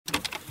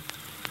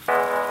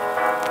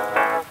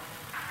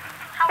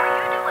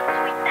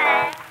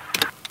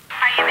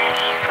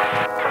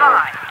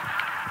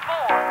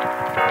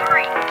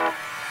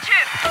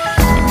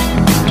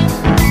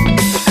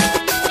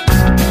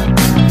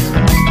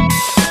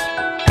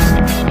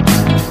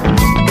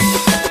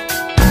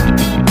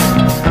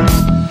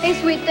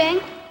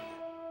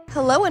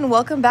Hello and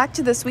welcome back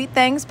to the Sweet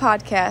Things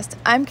podcast.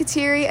 I'm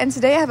Kateri and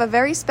today I have a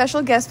very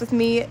special guest with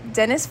me,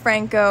 Dennis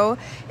Franco.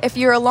 If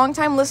you're a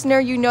longtime listener,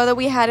 you know that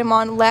we had him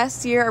on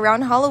last year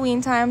around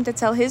Halloween time to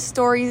tell his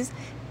stories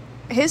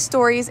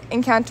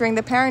encountering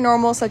the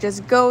paranormal, such as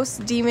ghosts,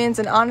 demons,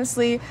 and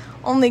honestly,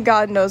 only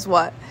God knows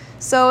what.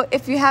 So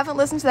if you haven't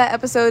listened to that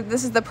episode,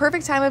 this is the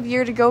perfect time of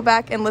year to go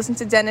back and listen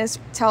to Dennis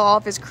tell all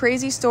of his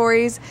crazy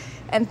stories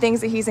and things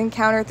that he's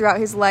encountered throughout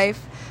his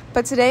life.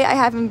 But today I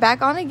have him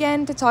back on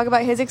again to talk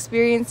about his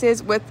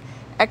experiences with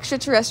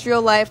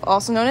extraterrestrial life,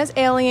 also known as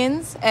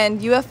aliens and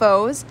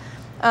UFOs.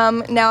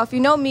 Now, if you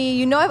know me,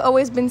 you know I've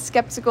always been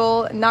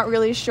skeptical, not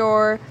really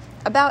sure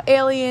about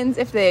aliens,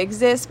 if they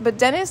exist, but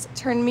Dennis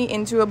turned me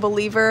into a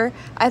believer.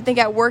 I think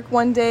at work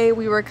one day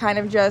we were kind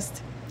of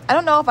just, I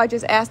don't know if I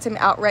just asked him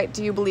outright,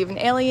 do you believe in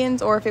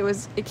aliens, or if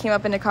it came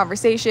up in a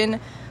conversation,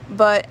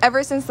 but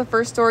ever since the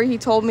first story he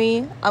told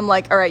me, I'm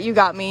like, all right, you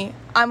got me.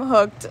 I'm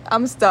hooked.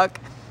 I'm stuck.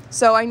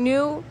 So I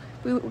knew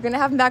we were going to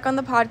have him back on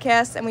the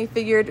podcast, and we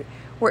figured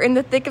we're in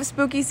the thick of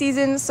spooky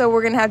season, so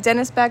we're going to have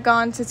Dennis back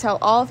on to tell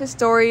all of his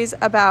stories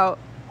about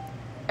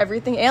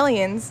everything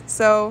aliens.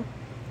 So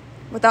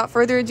without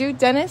further ado,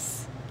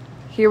 Dennis,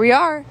 here we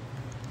are.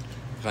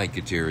 Hi,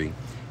 Kateri.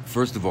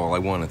 First of all, I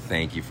want to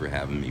thank you for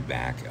having me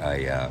back.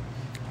 I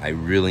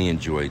really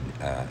enjoyed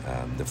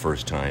the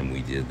first time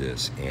we did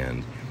this,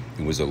 and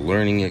it was a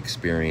learning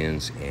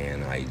experience,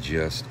 and I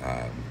just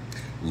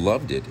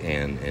loved it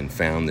and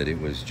found that it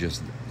was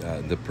just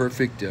the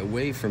perfect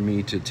way for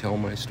me to tell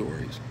my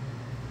stories.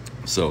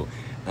 So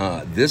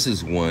this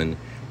is one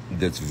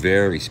that's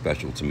very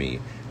special to me.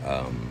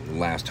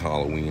 Last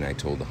Halloween, I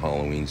told the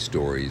Halloween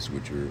stories,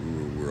 which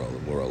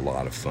were a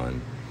lot of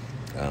fun.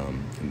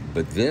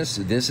 But this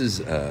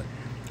is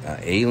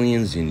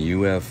aliens and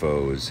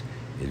UFOs.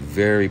 It's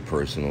very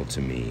personal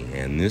to me,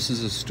 and this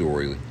is a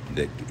story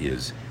that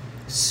is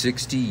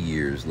 60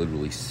 years,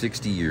 literally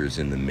 60 years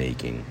in the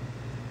making.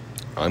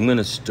 I'm going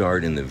to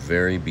start in the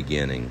very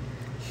beginning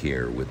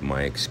here with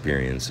my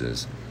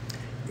experiences,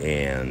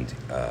 and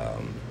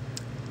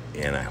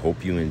I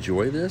hope you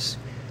enjoy this.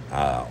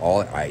 I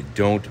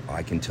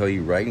can tell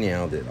you right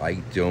now that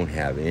I don't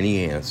have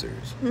any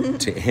answers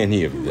to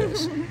any of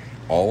this.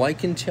 All I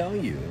can tell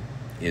you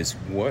is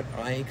what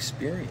I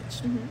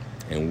experienced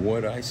and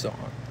what I saw.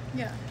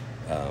 Yeah.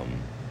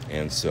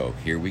 And so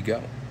here we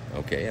go.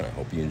 Okay, and I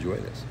hope you enjoy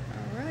this.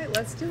 All right,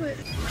 let's do it.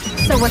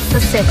 So what's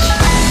the sitch?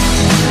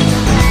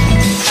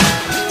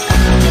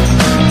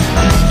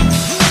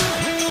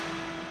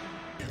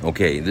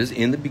 Okay,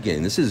 in the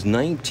beginning, this is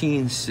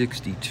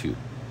 1962,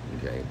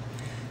 okay?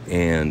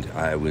 And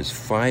I was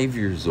 5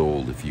 years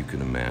old, if you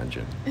can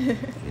imagine.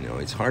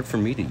 It's hard for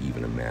me to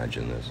even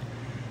imagine this.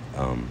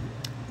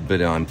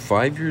 But I'm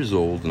 5 years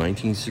old,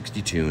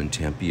 1962, in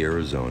Tempe,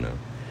 Arizona.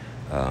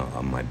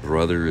 My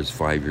brother is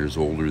 5 years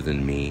older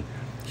than me.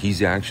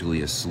 He's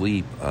actually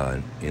asleep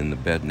in the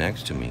bed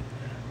next to me,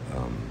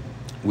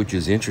 which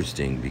is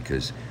interesting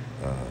because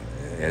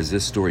as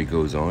this story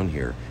goes on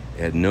here,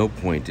 at no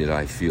point did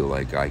I feel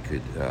like I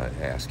could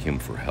ask him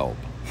for help.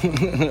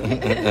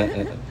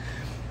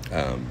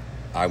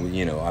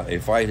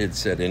 If I had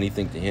said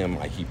anything to him,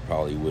 he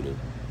probably would have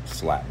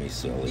slapped me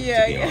silly,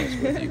 to be honest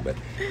with you. But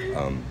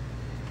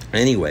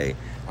anyway,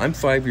 I'm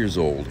 5 years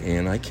old,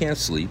 and I can't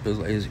sleep,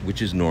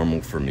 which is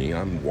normal for me.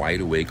 I'm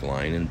wide awake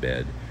lying in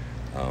bed.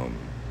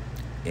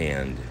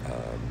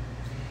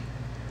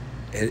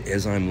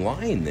 As I'm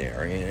lying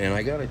there, and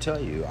I got to tell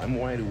you, I'm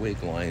wide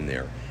awake lying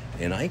there,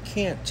 and I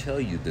can't tell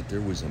you that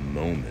there was a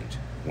moment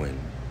when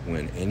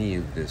any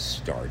of this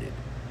started.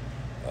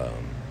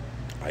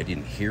 I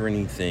didn't hear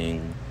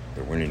anything.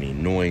 There weren't any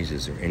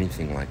noises or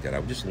anything like that. I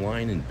was just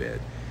lying in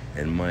bed,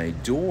 and my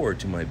door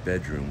to my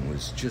bedroom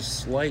was just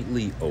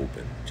slightly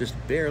open, just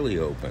barely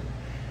open.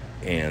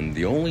 And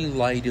the only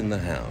light in the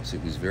house,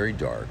 it was very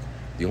dark,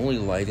 the only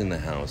light in the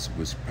house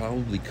was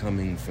probably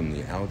coming from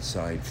the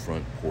outside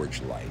front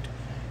porch light.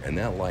 And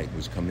that light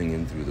was coming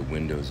in through the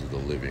windows of the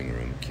living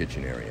room,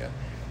 kitchen area.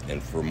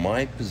 And for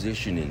my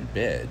position in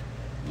bed,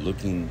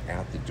 looking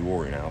at the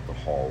door and out the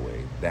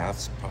hallway,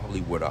 that's probably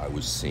what I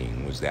was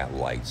seeing, was that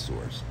light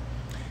source.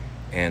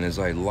 And as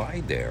I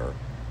lied there,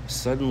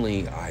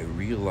 suddenly I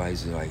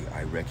realized that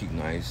I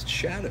recognized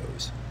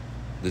shadows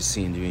that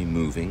seemed to be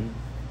moving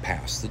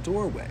past the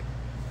doorway.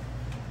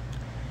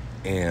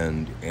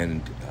 And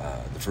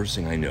the first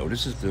thing I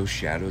noticed is those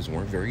shadows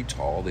weren't very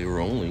tall. They were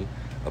only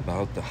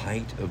about the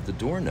height of the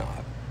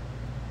doorknob.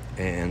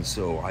 And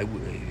so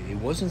it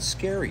wasn't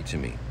scary to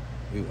me.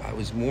 I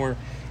was more,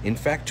 in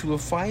fact, to a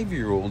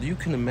 5-year-old, you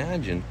can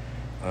imagine,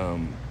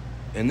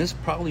 and this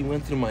probably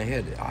went through my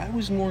head, I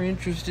was more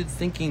interested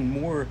thinking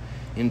more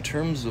in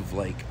terms of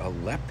like a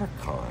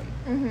leprechaun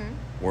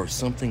or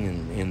something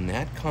in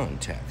that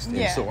context.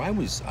 And so I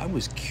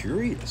was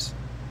curious.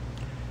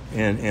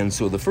 And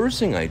so the first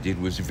thing I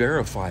did was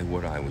verify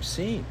what I was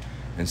seeing.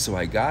 And so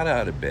I got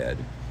out of bed,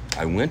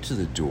 I went to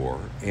the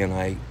door, and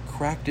I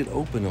cracked it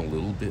open a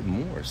little bit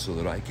more so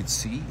that I could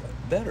see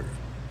better,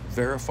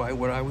 verify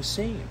what I was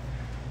seeing.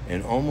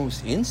 And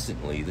almost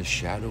instantly, the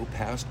shadow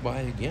passed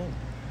by again.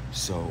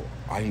 So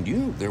I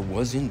knew there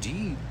was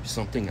indeed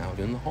something out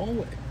in the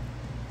hallway.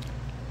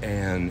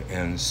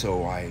 And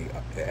so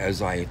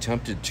as I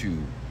attempted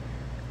to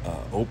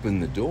open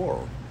the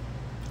door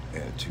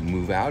to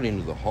move out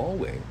into the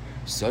hallway,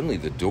 suddenly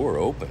the door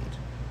opened,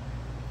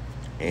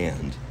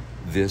 and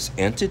this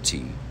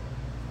entity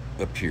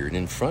appeared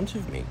in front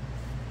of me.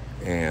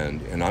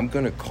 And I'm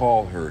going to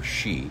call her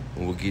she,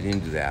 and we'll get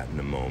into that in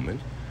a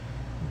moment.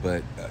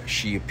 But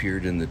she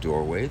appeared in the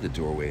doorway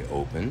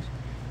opened,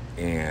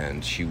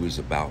 and she was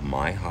about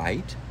my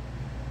height,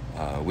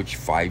 which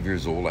 5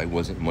 years old, I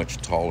wasn't much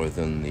taller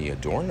than the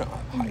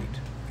doorknob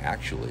height,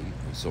 actually.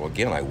 So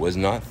again, I was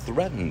not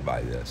threatened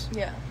by this.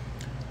 Yeah.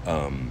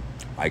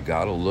 I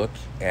got a look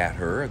at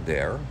her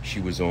there. She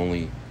was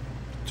only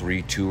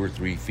 2 or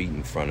 3 feet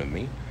in front of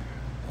me.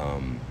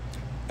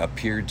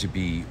 Appeared to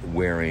be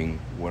wearing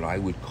what I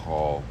would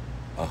call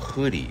a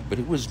hoodie, but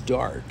it was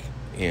dark,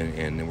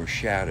 and there were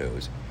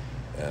shadows,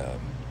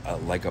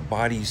 like a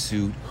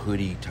bodysuit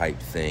hoodie type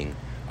thing.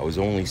 I was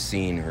only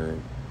seeing her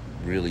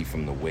really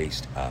from the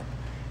waist up.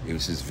 It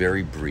was just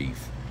very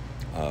brief.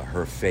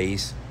 Her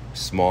face,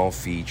 small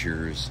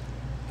features,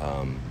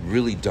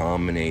 really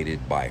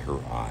dominated by her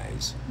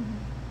eyes,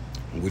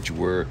 which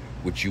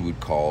you would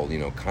call,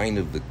 kind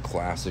of the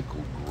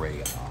classical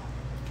gray eye.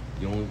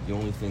 The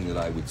only thing that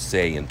I would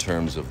say in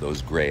terms of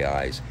those gray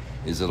eyes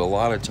is that a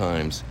lot of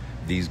times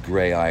these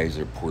gray eyes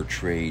are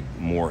portrayed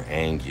more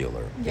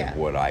angular than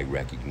what I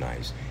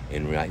recognize.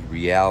 In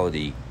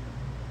reality,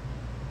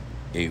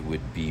 it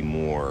would be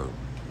more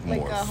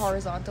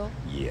horizontal?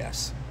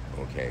 Yes.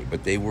 Okay.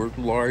 But they were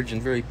large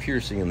and very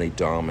piercing, and they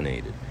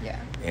dominated. Yeah.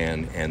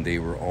 And they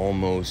were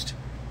almost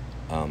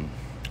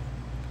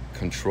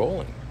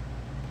controlling.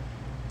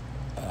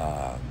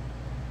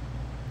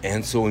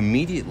 And so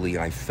immediately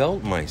I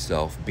felt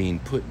myself being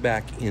put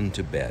back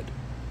into bed.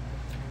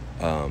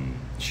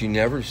 She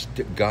never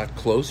got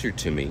closer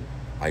to me.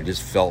 I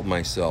just felt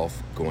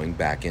myself going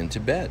back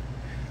into bed.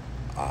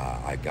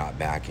 I got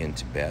back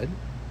into bed,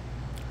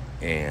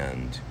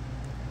 and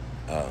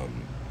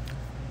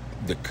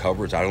the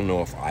covers, I don't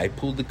know if I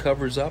pulled the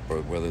covers up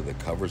or whether the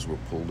covers were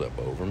pulled up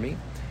over me,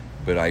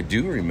 but I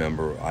do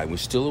remember I was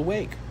still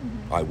awake.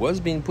 I was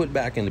being put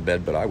back into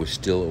bed, but I was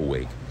still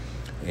awake.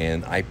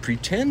 And I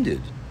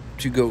pretended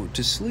to go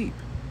to sleep.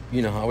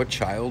 You know how a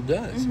child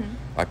does.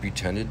 I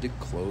pretended to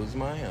close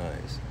my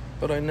eyes,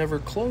 but I never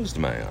closed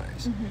my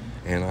eyes.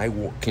 And I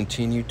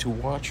continued to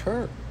watch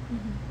her.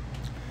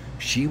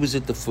 She was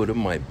at the foot of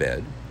my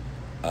bed.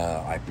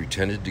 I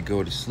pretended to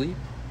go to sleep.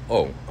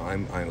 Oh,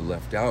 I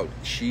left out.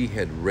 She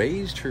had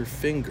raised her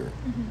finger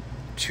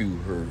to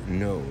her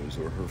nose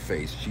or her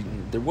face.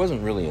 There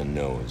wasn't really a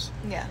nose,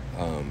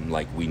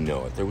 like we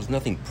know it. There was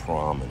nothing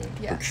prominent,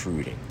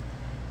 protruding.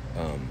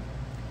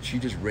 She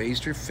just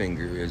raised her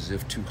finger as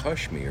if to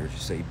hush me or to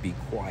say, "Be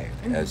quiet,"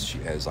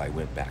 as I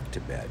went back to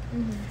bed,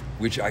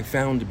 which I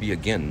found to be,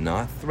 again,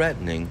 not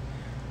threatening.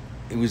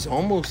 It was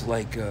almost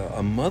like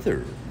a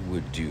mother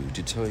would do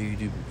to tell you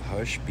to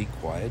hush, be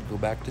quiet, go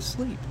back to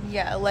sleep.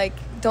 Yeah, like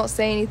don't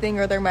say anything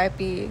or there might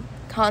be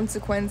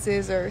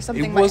consequences or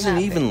something. It wasn't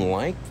even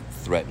like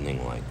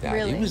threatening like that.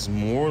 Really? It was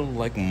more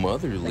like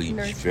motherly,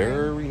 like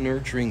very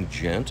nurturing,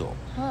 gentle.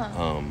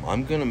 Huh.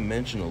 I'm going to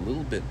mention a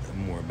little bit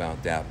more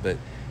about that, but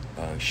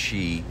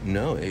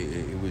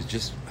it was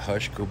just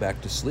hush, go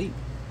back to sleep.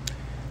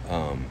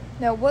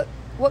 Now,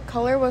 what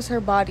color was her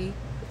body?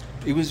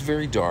 It was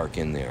very dark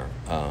in there,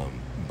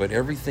 but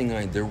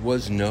there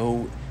was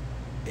no,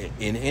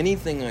 in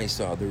anything I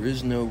saw, there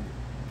is no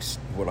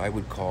what I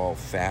would call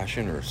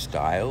fashion or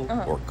style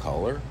or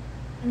color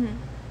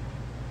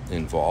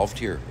involved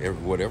here.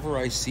 Whatever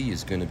I see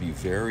is going to be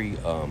very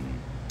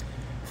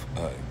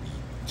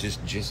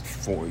just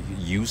for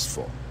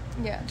useful.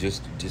 Yeah.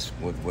 Just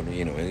what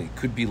and it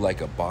could be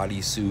like a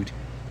bodysuit.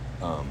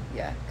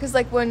 Because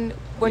like when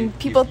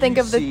people think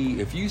of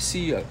if you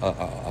see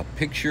a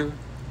picture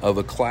of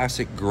a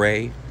classic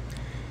gray,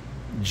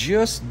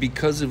 just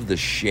because of the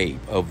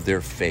shape of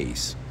their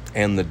face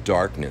and the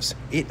darkness,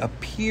 it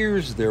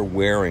appears they're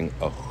wearing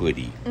a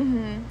hoodie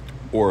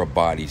or a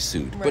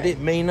bodysuit, but it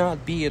may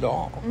not be at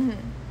all.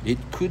 It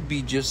could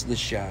be just the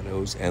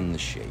shadows and the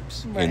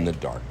shapes in the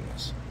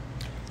darkness.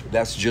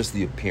 That's just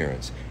the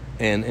appearance.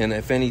 And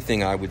if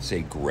anything, I would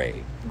say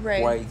gray.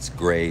 Whites,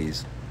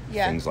 grays,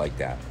 things like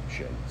that,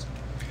 shades.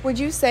 Would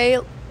you say,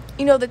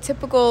 the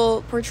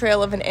typical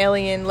portrayal of an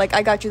alien, like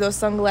I got you those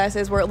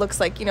sunglasses where it looks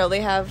like,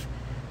 they have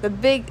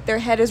their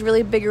head is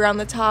really big around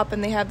the top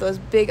and they have those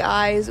big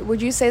eyes.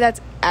 Would you say that's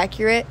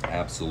accurate?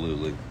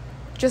 Absolutely.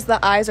 Just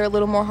the eyes are a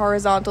little more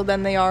horizontal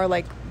than they are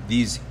like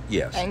these,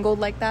 yes. Angled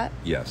like that?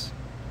 Yes.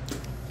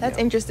 That's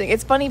interesting.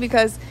 It's funny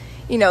because,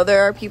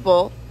 there are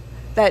people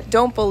that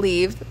don't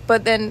believe,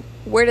 but then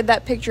where did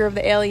that picture of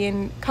the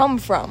alien come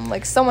from?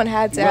 Like someone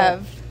had to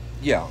have...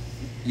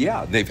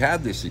 Yeah, they've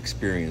had this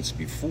experience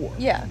before.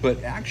 Yeah.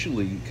 But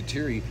actually,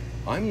 Kateri,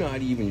 I'm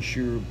not even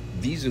sure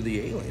these are the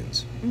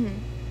aliens.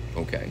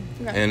 Okay?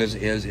 And as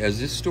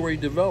this story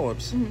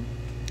develops,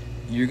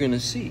 you're going to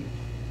see.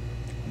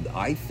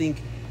 I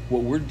think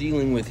what we're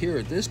dealing with here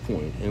at this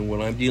point, and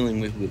what I'm dealing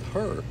with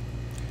her,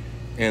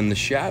 and the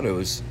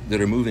shadows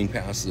that are moving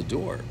past the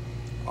door,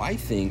 I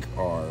think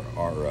are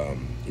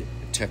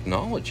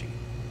technology,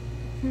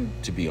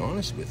 to be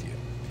honest with you.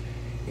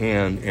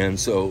 And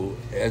so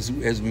as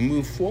we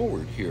move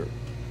forward here,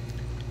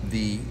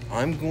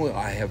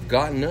 I have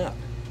gotten up.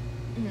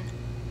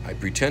 I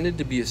pretended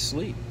to be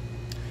asleep.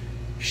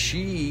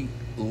 She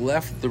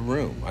left the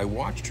room. I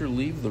watched her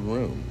leave the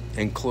room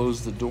and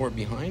close the door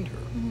behind her.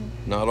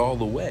 Not all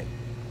the way.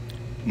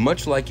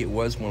 Much like it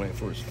was when I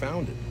first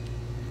found it.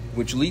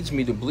 Which leads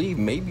me to believe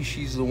maybe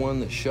she's the one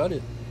that shut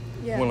it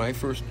when I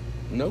first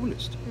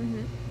noticed.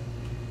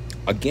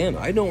 Again,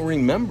 I don't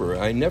remember.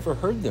 I never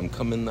heard them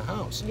come in the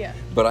house. Yeah.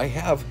 But I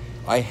have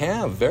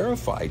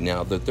verified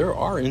now that there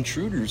are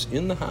intruders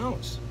in the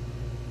house.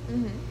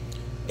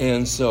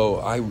 And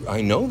so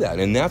I know that,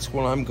 and that's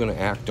what I'm going to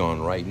act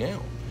on right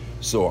now.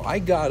 So I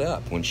got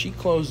up. When she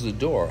closed the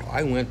door,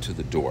 I went to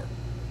the door,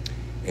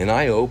 and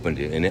I opened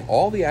it, and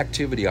all the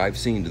activity I've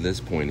seen to this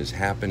point is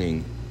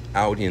happening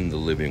out in the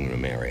living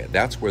room area.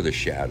 That's where the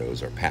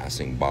shadows are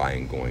passing by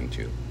and going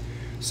to.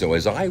 So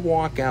as I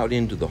walk out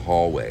into the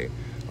hallway,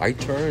 I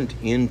turned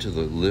into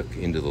the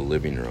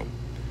living room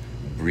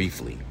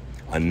briefly,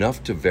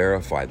 enough to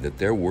verify that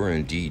there were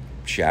indeed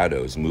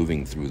shadows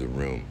moving through the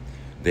room.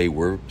 They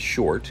were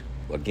short,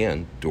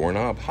 again,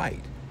 doorknob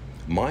height,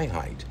 my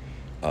height,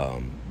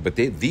 but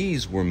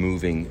these were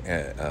moving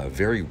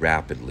very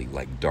rapidly,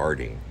 like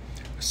darting,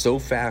 so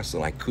fast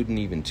that I couldn't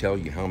even tell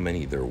you how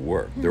many there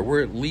were. There were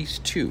at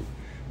least 2,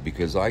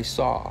 because I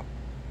saw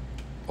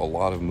a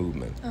lot of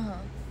movement.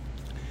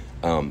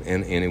 And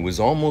it was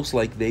almost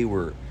like they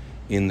were,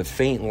 in the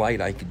faint light,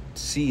 I could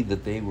see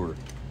that they were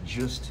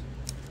just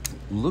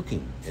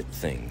looking at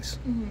things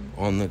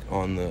on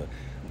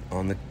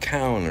the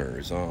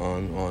counters,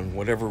 on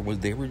whatever was.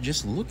 They were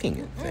just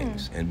looking at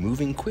things and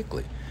moving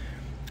quickly.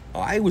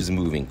 I was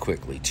moving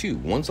quickly too.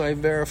 Once I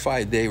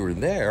verified they were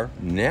there,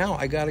 now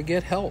I got to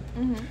get help.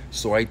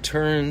 So I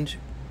turned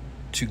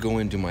to go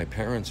into my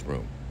parents'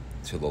 room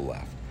to the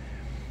left.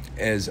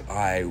 As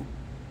I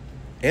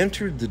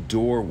entered the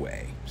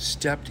doorway,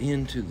 stepped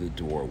into the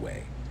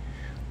doorway,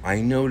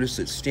 I noticed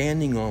that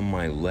standing on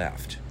my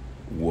left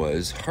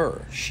was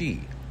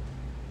she.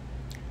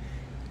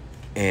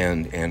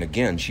 And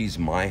again, she's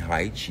my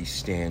height. She's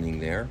standing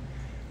there,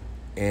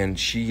 and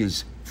she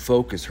is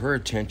focused. Her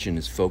attention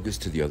is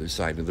focused to the other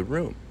side of the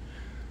room,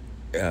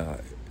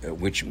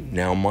 which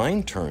now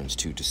mine turns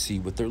to see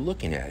what they're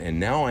looking at. And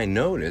now I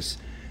notice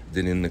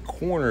that in the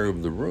corner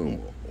of the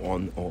room,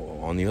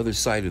 on the other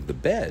side of the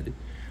bed,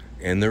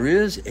 and there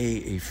is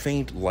a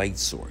faint light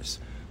source,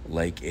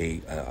 like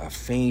a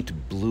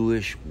faint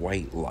bluish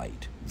white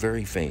light,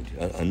 very faint,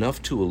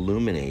 enough to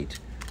illuminate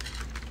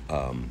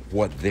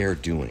what they're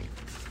doing.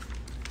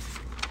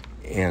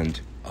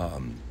 And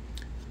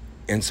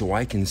so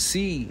I can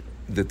see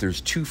that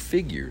there's 2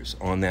 figures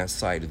on that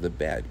side of the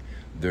bed.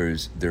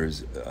 There's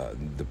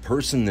the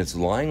person that's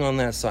lying on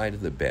that side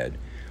of the bed.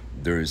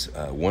 There's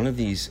one of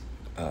these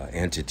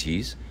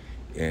entities,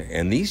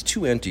 and these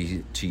 2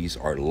 entities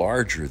are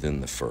larger than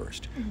the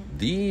first.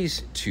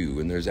 These 2,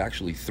 and there's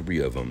actually 3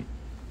 of them,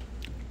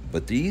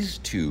 but these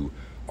 2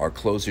 are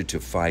closer to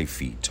 5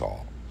 feet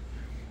tall.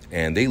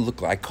 And they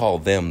look, I call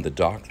them the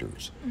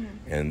doctors.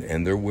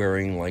 And they're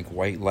wearing like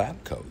white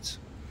lab coats.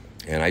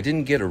 And I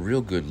didn't get a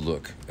real good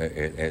look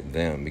at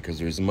them, because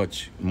there's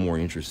much more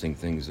interesting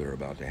things that are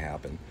about to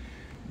happen.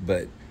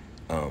 But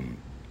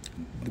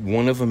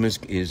one of them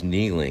is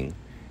kneeling,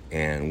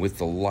 and with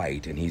the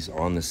light, and he's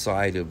on the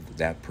side of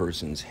that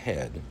person's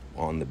head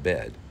on the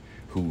bed,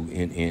 who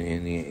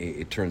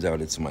it turns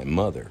out it's my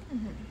mother.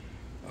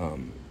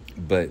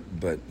 But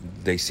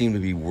they seem to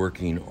be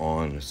working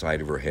on the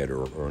side of her head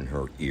or in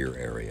her ear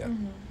area.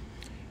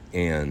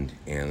 And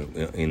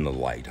in the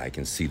light, I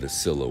can see the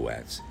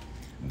silhouettes.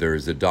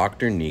 There's a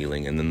doctor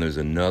kneeling, and then there's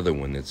another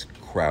one that's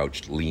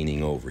crouched,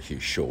 leaning over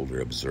his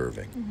shoulder,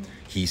 observing.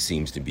 He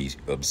seems to be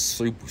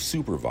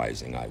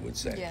supervising, I would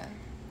say. Yeah.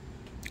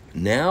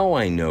 Now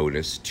I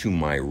notice to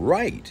my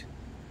right,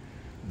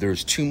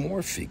 there's 2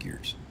 more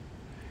figures.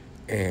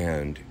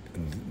 And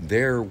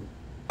their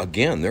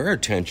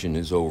attention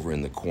is over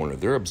in the corner.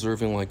 They're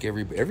observing like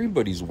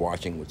everybody's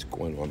watching what's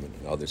going on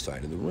the other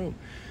side of the room.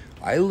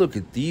 I look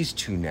at these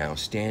 2 now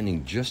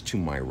standing just to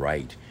my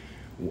right.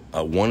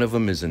 One of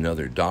them is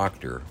another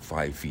doctor,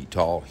 5 feet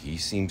tall. He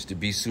seems to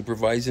be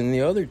supervising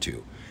the other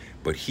 2.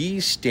 But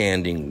he's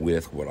standing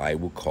with what I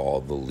will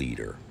call the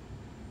leader.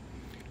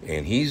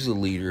 And he's the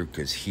leader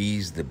because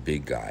he's the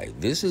big guy.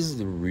 This is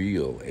the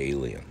real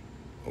alien,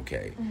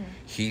 okay?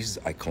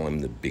 I call him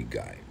the big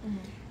guy.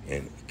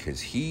 And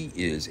because he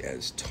is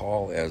as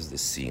tall as the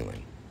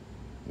ceiling.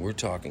 We're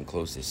talking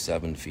close to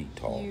 7 feet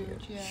tall. Huge,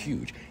 yeah.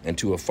 Huge. And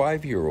to a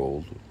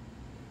 5-year-old,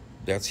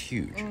 that's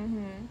huge.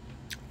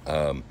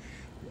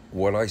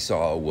 What I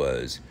saw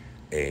was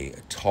a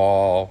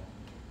tall,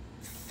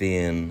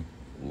 thin,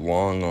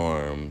 long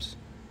arms,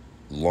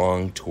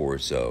 long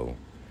torso.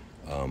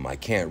 I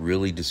can't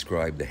really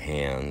describe the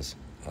hands.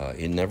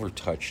 It never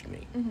touched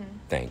me,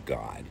 thank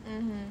God.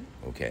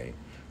 Okay,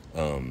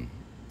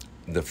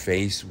 the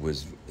face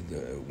was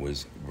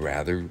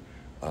rather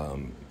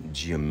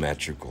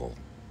geometrical,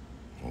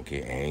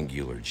 okay,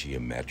 angular,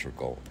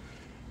 geometrical,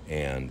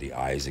 and the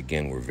eyes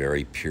again were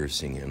very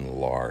piercing and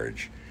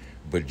large,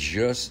 but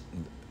just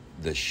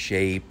the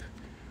shape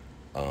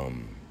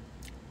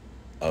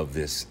of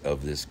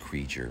this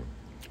creature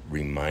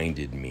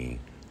reminded me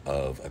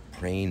of a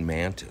praying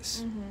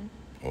mantis.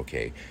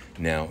 Okay,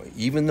 now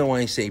even though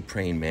I say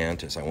praying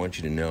mantis, I want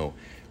you to know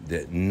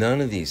that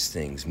none of these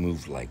things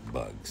moved like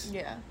bugs.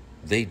 Yeah.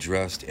 They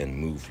dressed and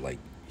moved like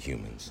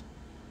humans.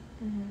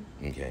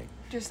 Okay.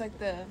 Just like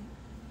the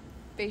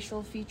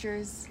facial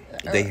features.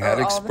 They had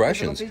or all the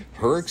expressions. physical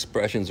features. Her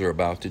expressions are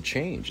about to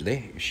change.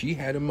 She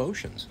had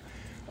emotions.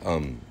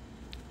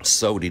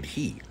 So did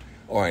he.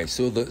 All right.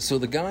 So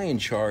the guy in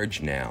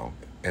charge now,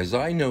 as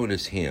I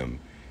notice him,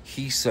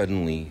 he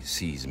suddenly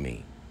sees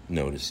me,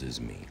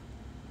 notices me,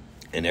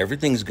 and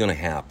everything's going to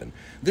happen.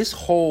 This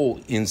whole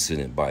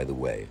incident, by the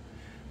way,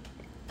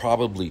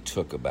 probably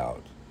took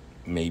about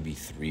maybe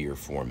 3 or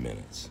 4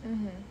 minutes.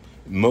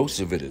 Most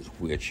of it is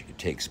which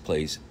takes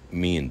place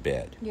me in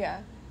bed.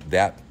 Yeah.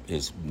 That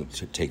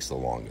takes the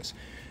longest.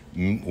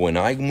 When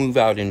I move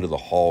out into the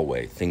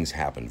hallway, things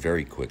happen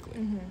very quickly.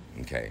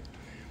 Okay.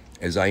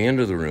 As I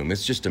enter the room,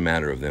 it's just a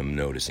matter of them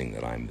noticing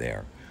that I'm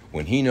there.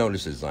 When he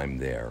notices I'm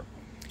there,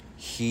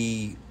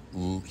 he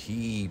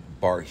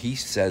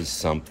says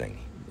something.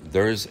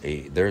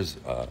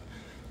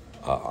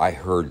 I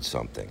heard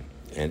something,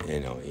 and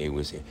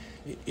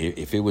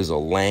if it was a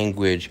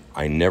language,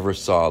 I never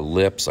saw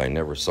lips, I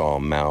never saw a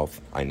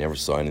mouth, I never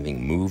saw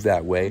anything move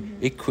that way.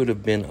 It could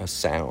have been a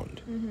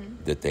sound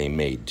that they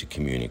made to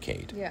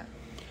communicate. Yeah.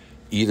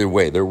 Either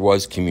way, there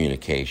was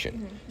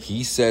communication.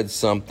 He said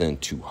something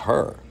to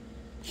her.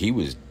 He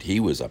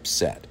was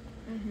upset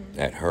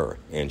at her,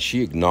 and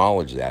she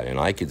acknowledged that, and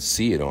I could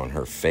see it on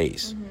her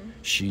face.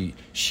 She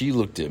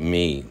looked at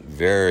me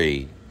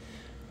very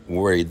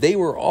worried. They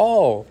were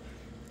all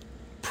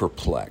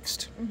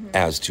perplexed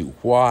as to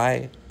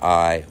why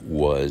I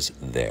was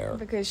there.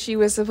 Because she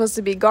was supposed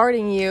to be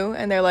guarding you,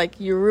 and they're like,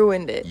 you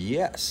ruined it.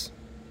 Yes.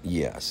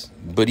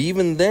 But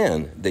even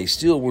then, they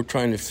still were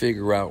trying to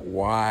figure out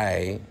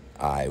why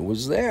I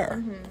was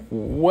there.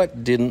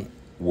 What didn't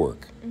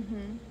work?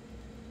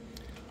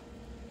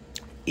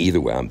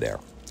 Either way, I'm there.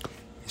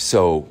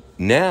 So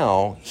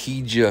now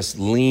he just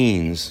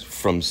leans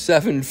from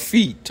 7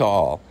 feet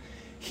tall.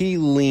 He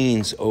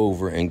leans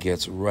over and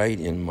gets right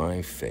in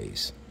my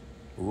face.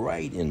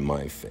 Right in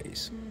my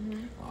face.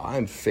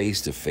 I'm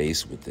face to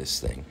face with this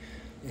thing.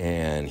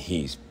 And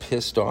he's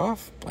pissed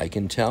off, I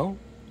can tell.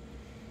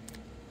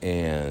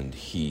 And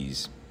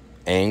he's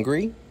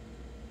angry.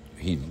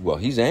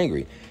 He's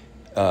angry.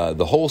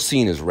 The whole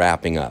scene is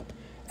wrapping up.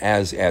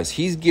 As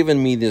he's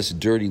given me this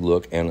dirty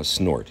look and a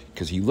snort.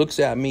 Because he looks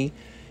at me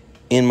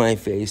in my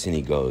face and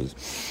he goes...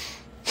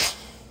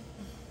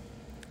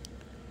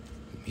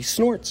 He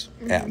snorts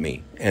at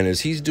me. And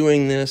as he's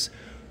doing this,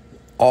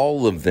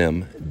 all of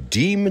them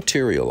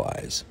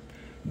dematerialize.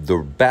 The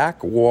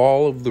back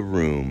wall of the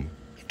room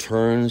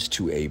turns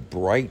to a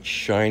bright,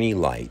 shiny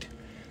light,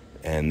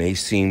 and they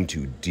seem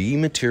to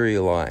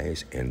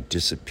dematerialize and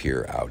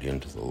disappear out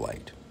into the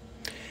light.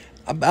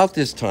 About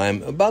the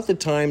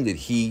time that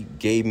he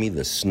gave me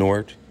the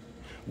snort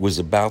was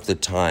about the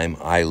time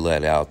I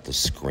let out the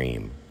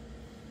scream.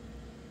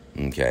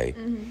 Okay?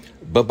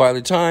 But by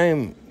the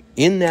time,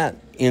 in that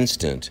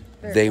instant,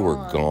 they were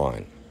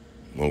gone.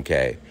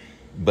 Okay?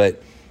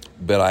 But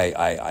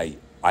I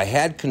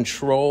had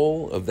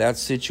control of that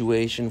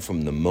situation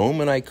from the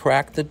moment I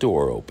cracked the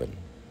door open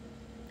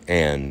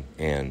and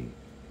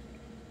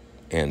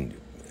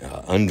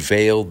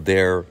unveiled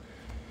their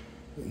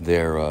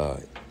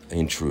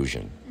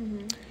intrusion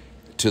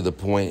to the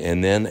point,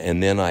 and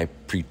then I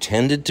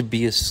pretended to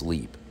be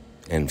asleep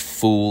and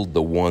fooled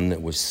the one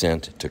that was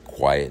sent to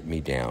quiet me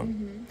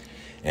down.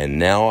 And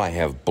now I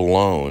have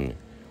blown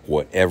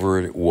whatever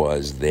it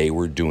was they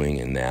were doing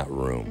in that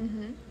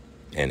room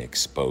and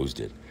exposed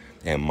it.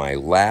 And my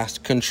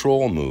last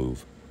control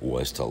move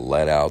was to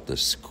let out the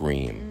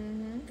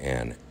scream,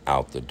 and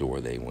out the door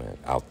they went,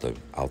 out the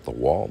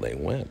wall they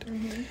went.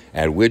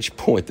 At which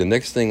point, the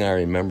next thing I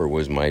remember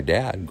was my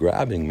dad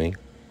grabbing me.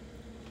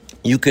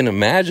 You can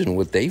imagine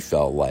what they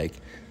felt like.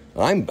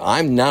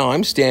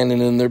 I'm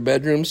standing in their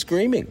bedroom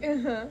screaming.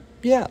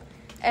 Yeah.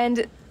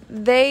 And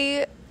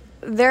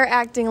they're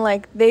acting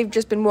like they've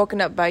just been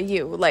woken up by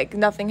you, like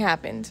nothing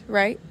happened,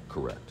 right?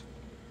 Correct.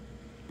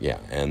 Yeah,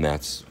 and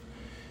that's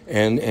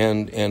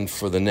and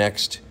for the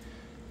next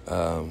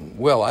I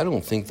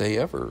don't think they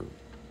ever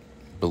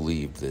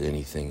believed that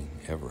anything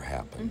ever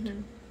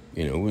happened.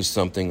 It was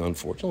something,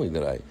 unfortunately,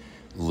 that I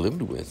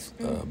lived with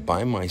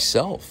by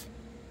myself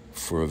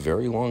for a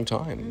very long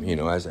time.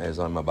 As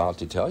I'm about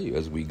to tell you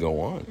as we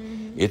go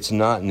on. It's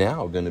not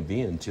now going to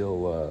be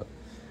until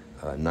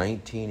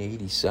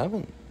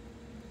 1987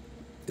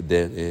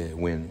 that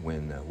when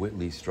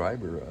Whitley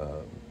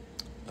Strieber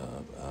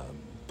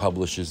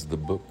publishes the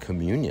book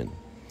Communion.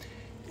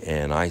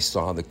 and I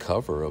saw the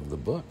cover of the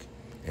book,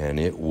 and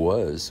it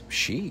was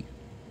she,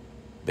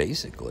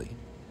 basically,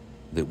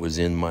 that was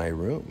in my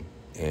room.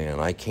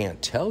 And I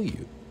can't tell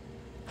you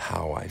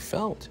how I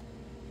felt.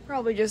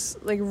 Probably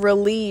just like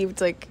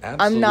relieved, like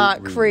Absolute I'm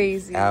not relief.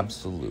 crazy.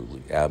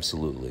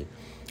 Absolutely.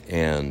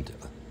 And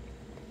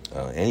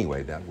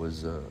anyway, that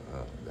was a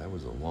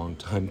long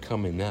time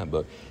coming, that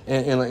book.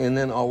 And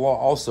then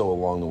also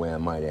along the way, I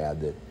might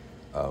add that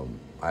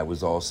I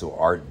was also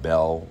Art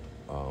Bell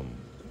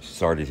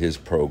started his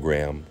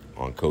program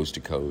on Coast to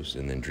Coast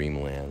and then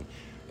Dreamland.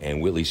 And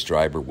Whitley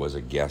Strieber was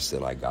a guest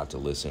that I got to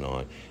listen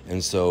on.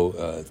 And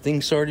so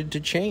things started to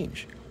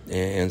change.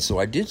 And so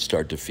I did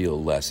start to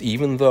feel less,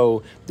 even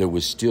though there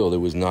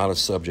was not a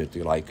subject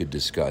that I could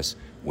discuss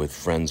with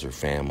friends or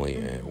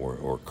family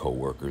or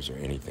coworkers or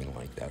anything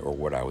like that, or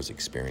what I was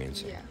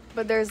experiencing. Yeah.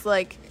 But there's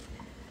like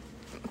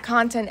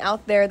content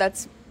out there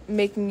that's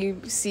making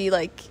you see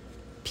like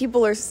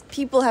people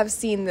have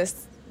seen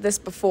this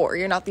before.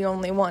 You're not the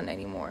only one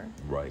anymore.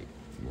 Right.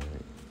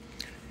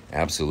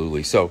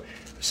 Absolutely.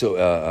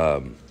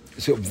 But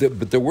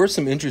there were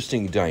some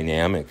interesting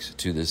dynamics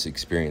to this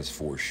experience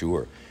for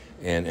sure.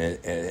 And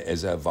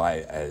as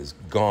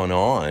gone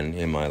on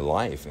in my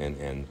life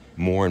and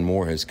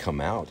more has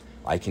come out,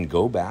 I can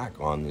go back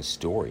on this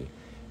story,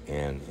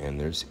 and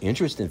there's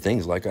interesting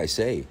things. Like I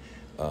say,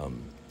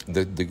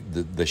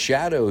 the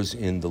shadows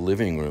in the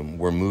living room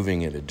were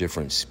moving at a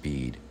different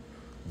speed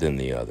than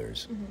the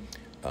others.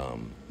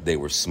 Mm-hmm. They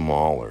were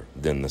smaller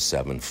than the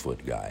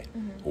 7-foot guy,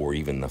 or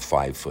even the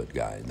 5-foot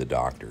guy, the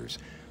doctors.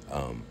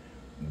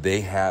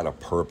 They had a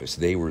purpose.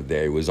 They were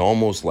there. It was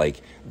almost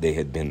like they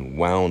had been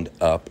wound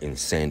up and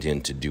sent in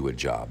to do a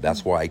job.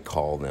 That's why I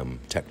call them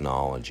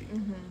technology.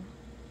 Mm-hmm.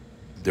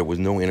 There was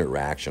no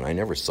interaction. I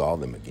never saw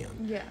them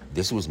again. Yeah.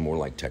 This was more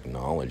like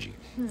technology.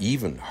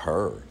 Even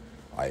her,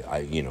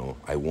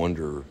 I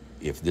wonder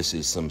if this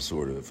is some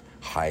sort of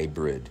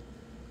hybrid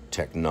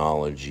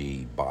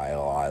technology,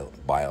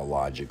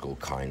 biological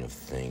kind of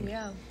thing.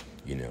 Yeah.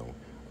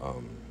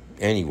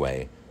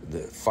 Anyway,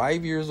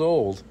 5 years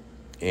old.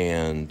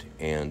 And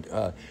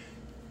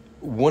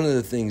one of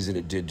the things that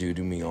it did do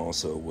to me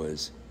also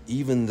was,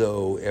 even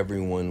though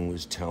everyone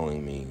was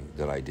telling me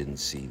that I didn't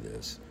see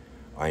this,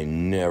 I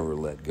never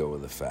let go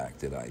of the fact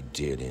that I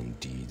did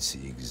indeed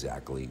see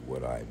exactly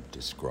what I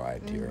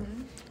described here.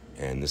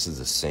 And this is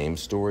the same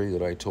story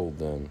that I told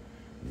them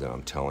that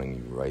I'm telling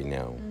you right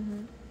now.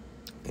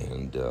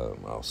 And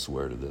I'll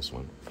swear to this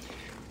one.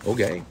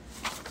 Okay.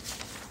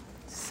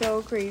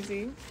 So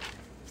crazy.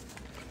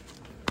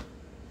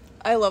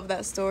 I love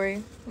that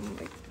story.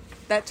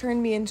 That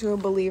turned me into a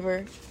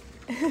believer.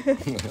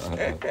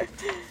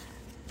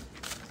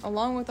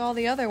 Along with all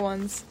the other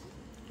ones.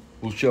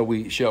 Well, shall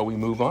we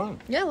move on?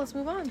 Yeah, let's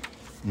move on.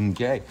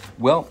 Okay.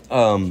 Well,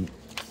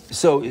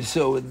 so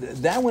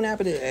that one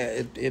happened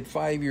at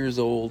 5 years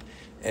old.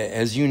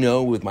 As you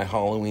know, with my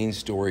Halloween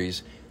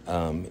stories,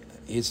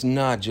 it's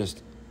not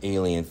just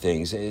alien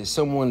things.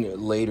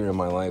 Someone later in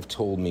my life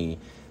told me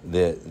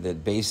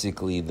that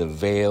basically the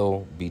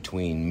veil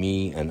between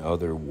me and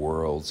other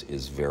worlds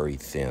is very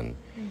thin.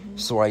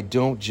 So I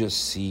don't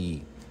just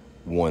see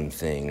one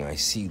thing. I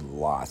see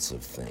lots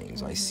of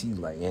things. I see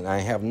and I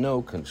have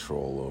no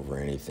control over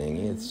anything.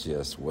 It's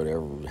just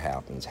whatever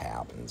happens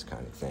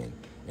kind of thing.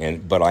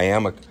 But I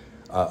am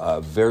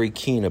a very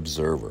keen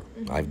observer.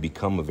 I've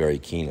become a very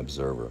keen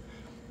observer.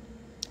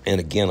 And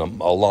again,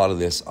 a lot of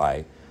this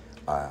I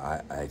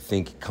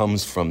think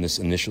comes from this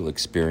initial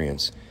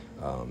experience.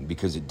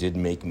 Because it did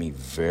make me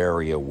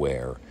very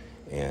aware,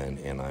 and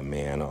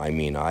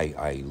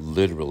I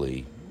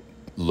literally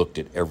looked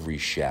at every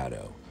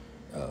shadow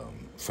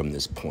from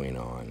this point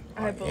on,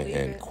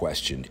 and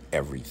questioned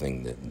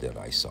everything that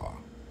I saw.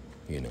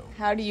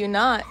 How do you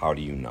not? How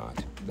do you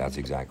not? That's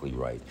exactly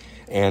right.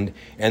 And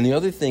the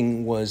other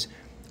thing was,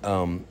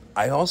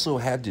 I also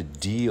had to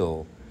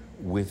deal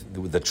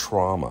with the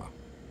trauma,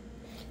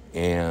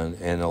 and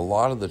a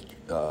lot of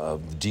the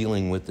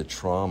dealing with the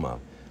trauma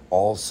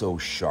also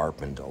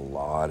sharpened a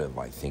lot of,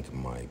 I think,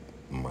 my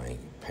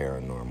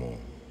paranormal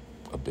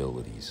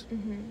abilities.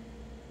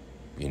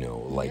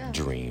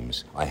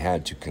 Dreams. I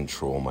had to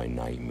control my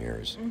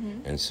nightmares,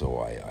 and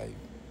so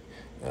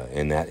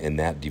and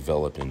that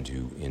developed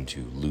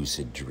into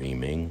lucid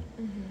dreaming,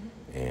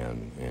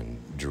 and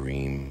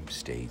dream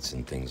states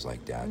and things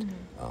like that,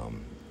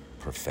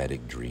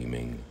 prophetic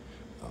dreaming.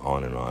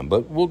 On and on,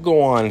 but we'll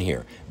go on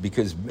here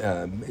because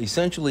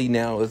essentially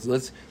now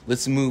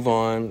let's move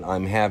on.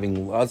 I'm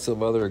having lots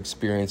of other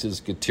experiences.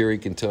 Kateri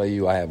can tell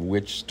you I have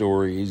witch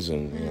stories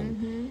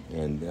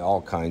and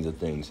all kinds of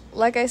things.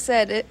 Like I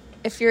said,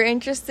 if you're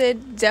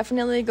interested,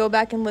 definitely go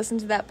back and listen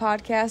to that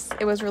podcast.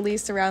 It was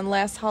released around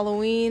last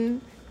Halloween.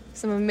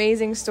 Some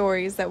amazing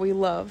stories that we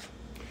love.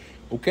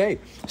 Okay,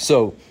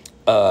 so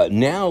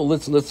now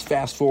let's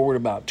fast forward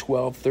about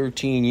 12,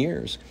 13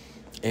 years.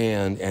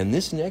 And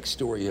this next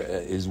story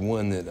is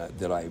one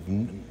that I've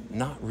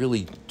not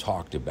really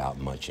talked about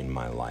much in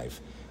my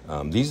life.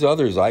 These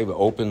others I've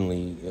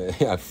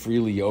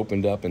freely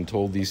opened up and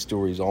told these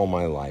stories all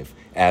my life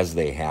as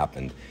they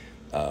happened.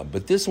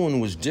 But this one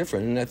was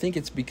different, and I think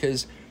it's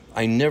because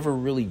I never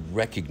really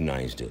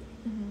recognized it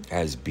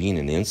as being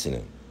an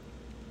incident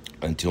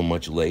until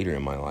much later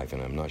in my life,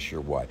 and I'm not sure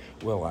why.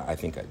 Well, I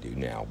think I do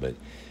now, but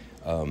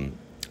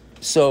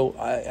so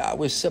I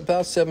was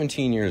about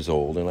 17 years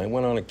old, and I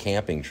went on a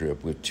camping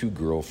trip with two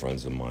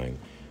girlfriends of mine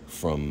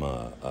from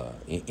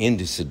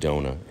into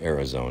Sedona,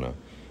 Arizona,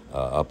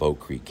 up Oak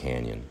Creek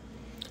Canyon,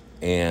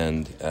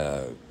 and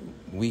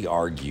we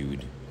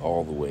argued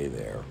all the way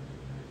there,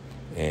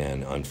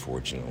 and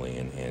unfortunately,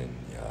 and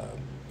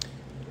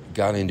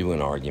got into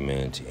an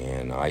argument,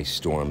 and I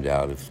stormed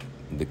out of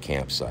the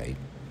campsite,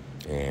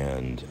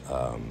 and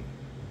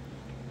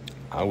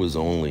I was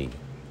only,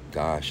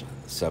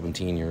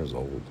 17 years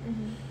old,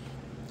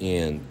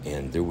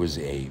 and there was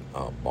a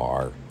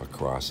bar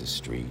across the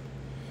street,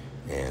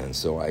 and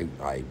so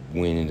I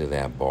went into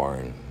that bar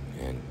and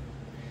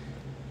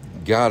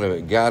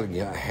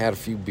had a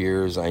few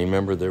beers. I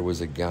remember there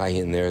was a guy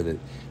in there that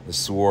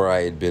swore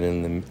I had been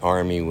in the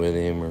Army with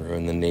him or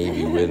in the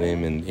Navy with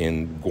him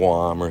in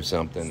Guam or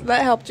something. So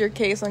that helped your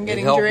case on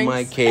getting drinks? It helped drinks?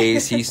 my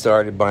case. He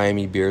started buying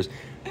me beers.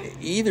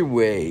 Either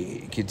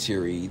way,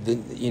 Kateri,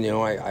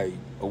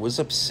 I was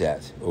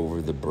upset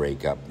over the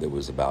breakup that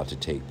was about to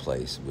take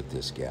place with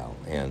this gal.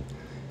 And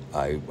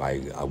I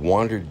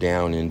wandered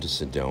down into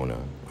Sedona.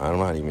 I'm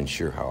not even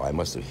sure how. I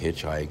must have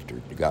hitchhiked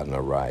or gotten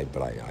a ride,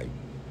 but I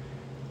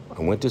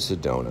went to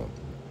Sedona,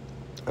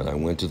 and I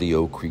went to the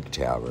Oak Creek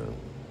Tavern,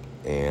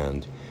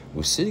 and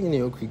was sitting in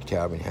the Oak Creek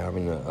Tavern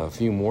having a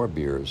few more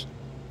beers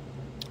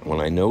when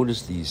I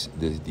noticed these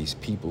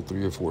people,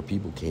 3 or 4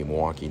 people came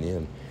walking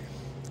in,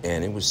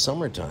 and it was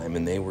summertime,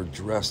 and they were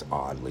dressed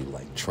oddly,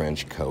 like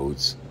trench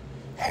coats,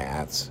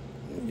 hats,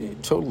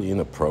 totally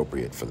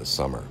inappropriate for the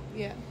summer.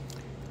 Yeah.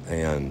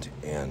 And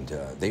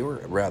they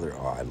were rather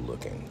odd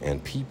looking,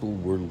 and people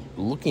were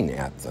looking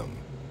at them.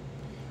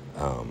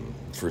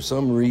 For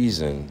some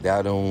reason,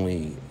 that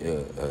only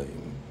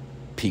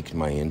piqued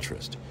my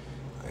interest.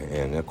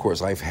 And of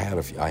course, I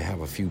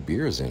have a few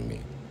beers in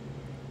me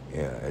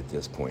at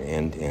this point,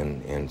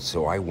 and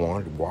so I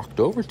walked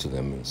over to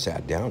them and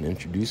sat down,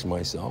 introduced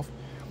myself,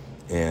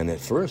 and at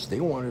first they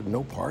wanted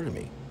no part of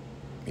me.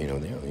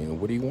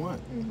 What do you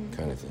want,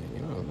 kind of thing.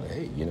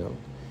 Hey,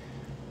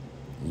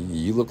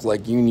 you look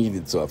like you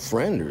needed a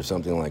friend or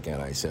something like that.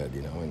 I said,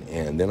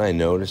 and then I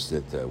noticed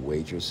that the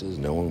waitresses,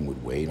 no one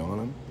would wait on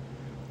them,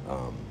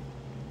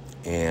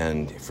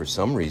 and for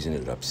some reason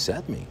it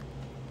upset me.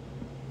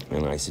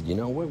 And I said,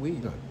 what, we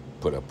don't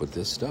put up with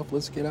this stuff.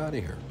 Let's get out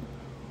of here.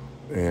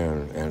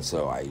 And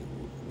so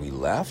we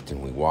left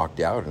and we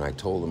walked out, and I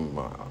told them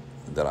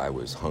that I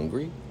was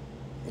hungry.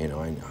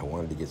 I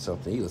wanted to get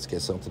something to eat. Let's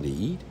get something to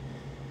eat.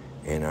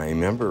 And I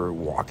remember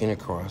walking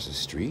across the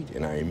street,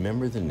 and I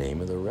remember the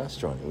name of the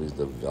restaurant. It was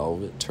the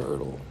Velvet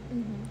Turtle.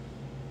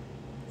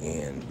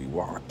 And we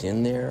walked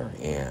in there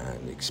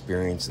and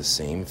experienced the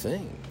same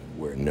thing,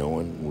 where no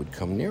one would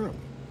come near them.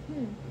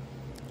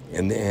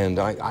 And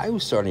I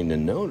was starting to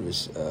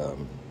notice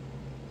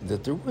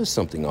that there was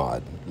something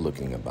odd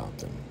looking about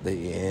them.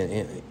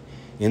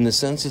 In the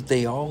sense that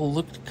they all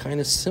looked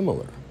kind of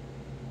similar.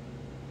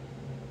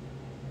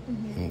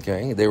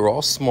 Okay, they were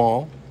all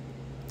small,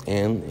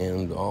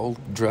 and all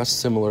dressed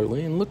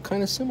similarly and looked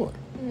kind of similar.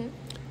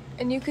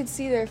 And you could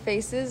see their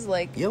faces,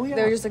 like yeah.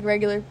 They were just like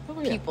regular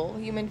people,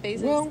 human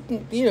faces. Well,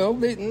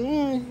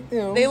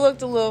 they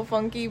looked a little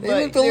funky,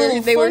 but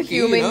they were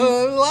human.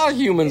 A lot of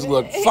humans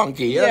look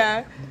funky.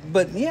 Yeah.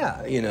 But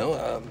yeah,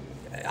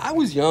 I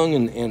was young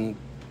and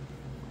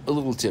a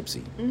little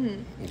tipsy.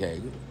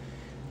 Okay,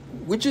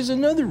 which is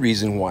another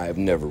reason why I've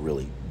never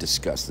really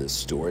discussed this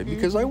story,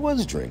 because I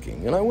was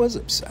drinking and I was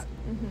upset,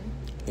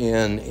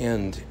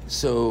 and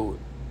so,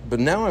 but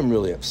now I'm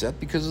really upset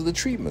because of the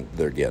treatment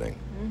they're getting.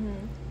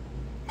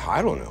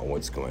 I don't know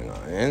what's going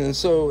on, and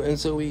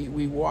so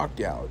we walked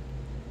out,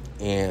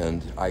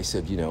 and I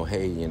said,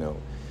 hey,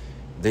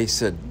 they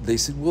said,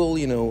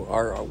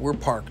 well, we're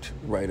parked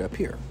right up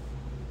here.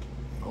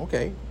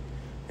 Okay.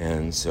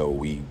 And so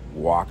we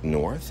walked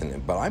north,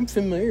 but I'm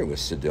familiar with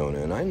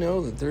Sedona, and I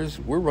know that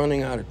we're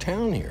running out of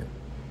town here.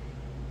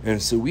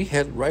 And so we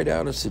headed right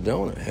out of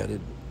Sedona,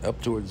 headed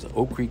up towards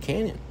Oak Creek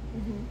Canyon.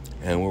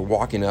 And we're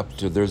walking up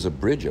to, there's a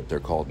bridge up there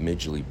called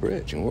Midgley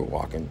Bridge, and we're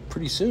walking,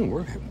 pretty soon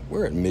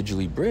we're at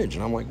Midgley Bridge,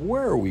 and I'm like,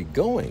 where are we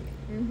going?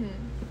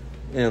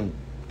 And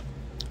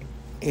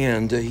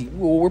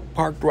we're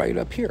parked right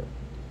up here.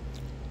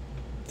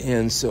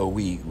 And so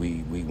we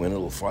went a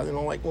little farther, and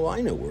I'm like, well,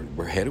 I know where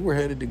we're headed. We're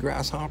headed to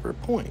Grasshopper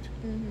Point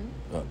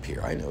up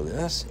here. I know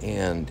this.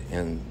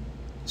 And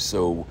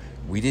so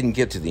we didn't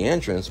get to the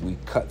entrance. We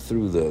cut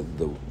through the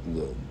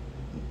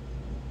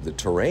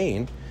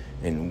terrain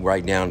and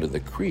right down to the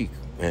creek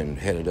and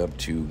headed up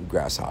to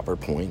Grasshopper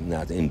Point, and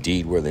that's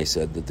indeed where they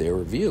said that their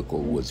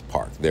vehicle was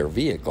parked. Their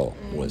vehicle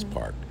was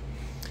parked.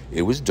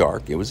 It was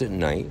dark. It was at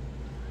night,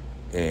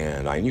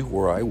 and I knew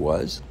where I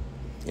was,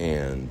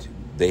 and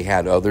they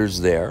had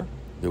others there.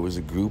 There was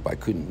a group. I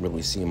couldn't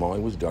really see them all.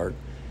 It was dark.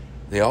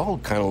 They all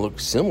kind of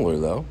looked similar,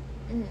 though.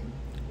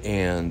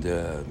 And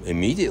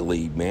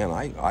immediately, man,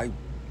 I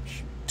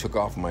took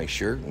off my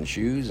shirt and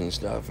shoes and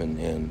stuff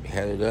and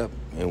headed up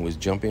and was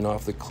jumping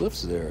off the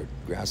cliffs there at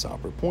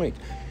Grasshopper Point,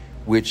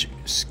 which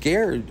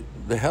scared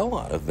the hell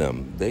out of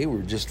them. They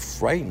were just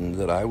frightened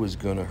that I was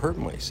going to hurt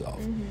myself.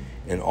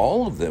 Mm-hmm. And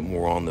all of them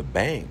were on the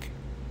bank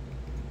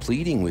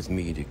pleading with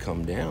me to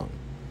come down.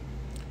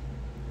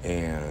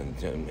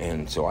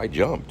 And so I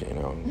jumped,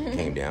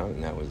 came down,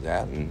 and that was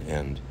that.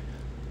 And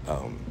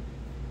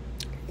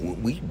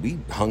we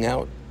hung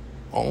out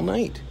all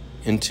night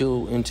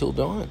until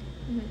dawn.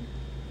 Mm-hmm.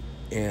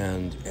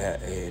 And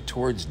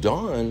towards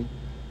dawn,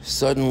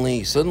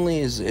 suddenly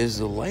as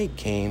the light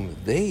came,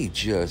 they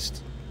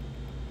just,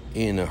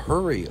 in a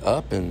hurry,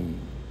 up and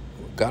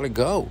gotta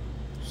go,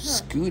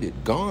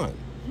 scooted, gone.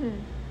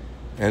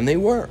 And they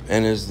were.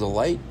 And as the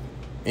light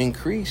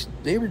increased,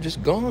 they were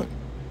just gone.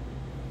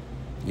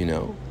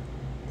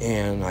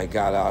 And I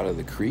got out of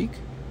the creek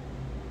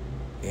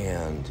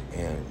and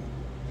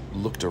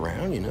looked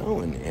around,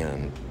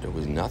 and there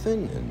was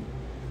nothing, and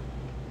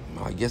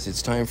I guess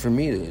it's time for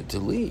me to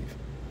leave.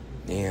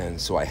 And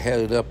so I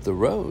headed up the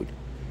road,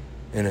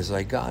 and as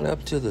I got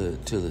up to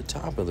the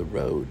top of the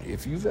road,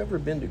 if you've ever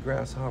been to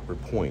Grasshopper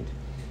Point,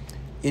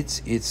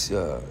 it's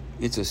a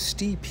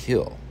steep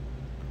hill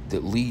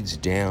that leads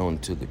down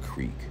to the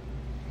creek.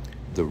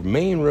 The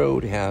main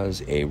road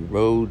has a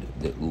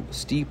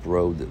steep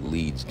road that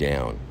leads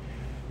down,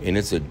 and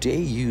it's a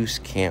day-use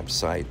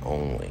campsite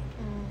only.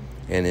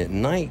 And at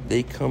night,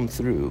 they come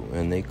through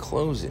and they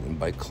close it. And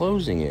by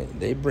closing it,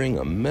 they bring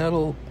a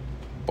metal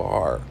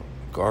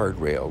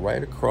guardrail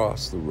right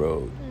across the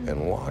road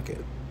and lock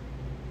it.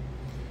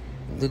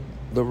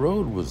 The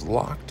road was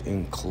locked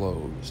and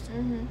closed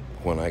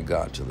when I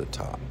got to the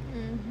top.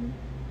 Mm-hmm.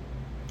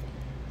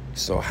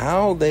 So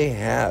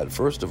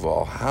first of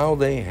all, how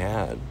they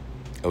had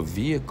a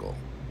vehicle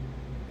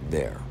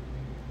there,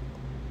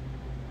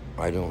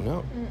 I don't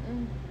know.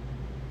 Mm-mm.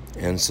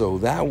 And so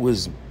that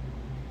was,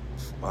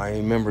 I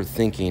remember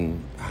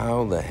thinking,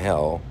 how the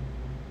hell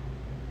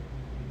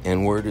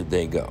and where did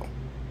they go?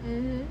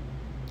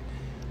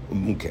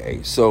 Mm-hmm.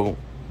 Okay, so,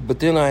 but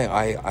then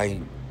I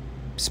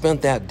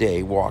spent that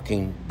day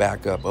walking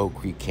back up Oak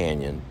Creek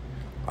Canyon.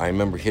 I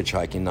remember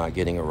hitchhiking, not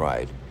getting a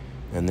ride.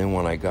 And then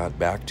when I got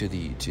back to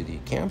the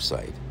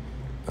campsite,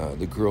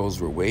 the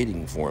girls were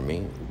waiting for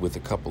me with a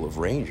couple of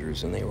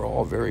rangers, and they were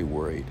all very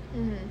worried.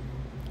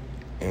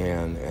 Mm-hmm.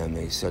 And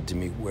they said to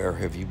me, "Where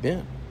have you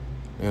been?"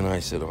 And I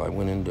said, "I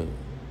went into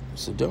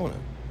Sedona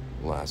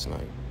last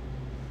night."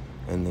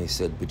 And they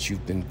said, "But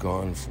you've been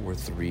gone for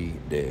 3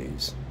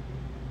 days."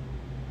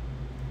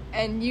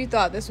 And you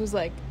thought this was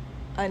like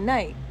a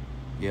night?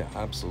 Yeah,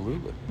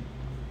 absolutely.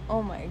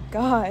 Oh my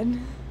God.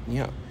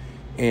 Yeah.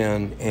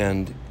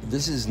 And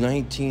this is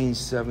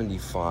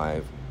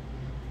 1975,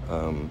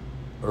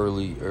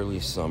 early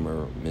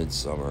summer,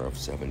 midsummer of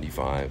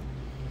 75.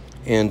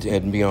 And to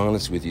be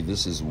honest with you,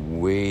 this is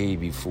way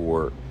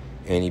before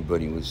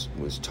anybody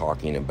was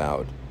talking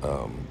about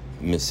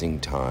missing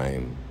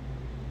time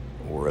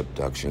or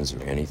abductions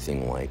or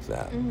anything like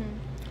that.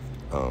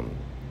 Mm-hmm.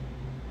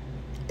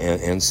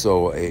 And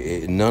so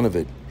none of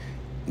it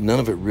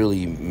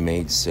really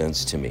made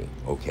sense to me.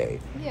 Okay.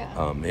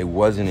 Yeah. It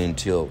wasn't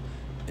until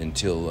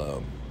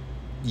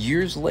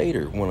years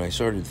later when I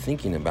started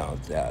thinking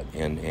about that,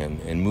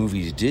 and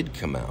movies did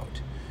come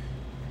out,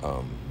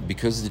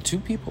 because the two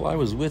people I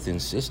was with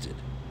insisted,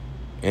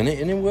 and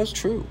it was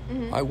true.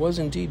 Mm-hmm. I was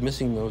indeed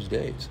missing those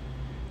days,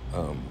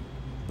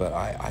 but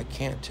I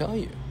can't tell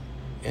you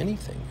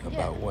anything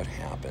about what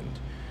happened.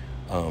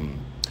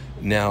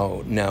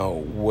 Now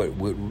what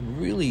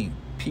really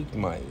piqued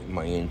my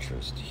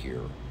interest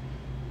here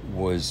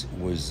was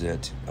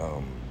that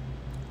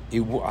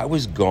I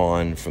was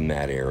gone from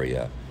that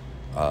area.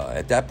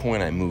 At that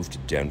point, I moved to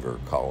Denver,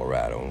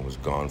 Colorado, and was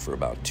gone for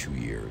about 2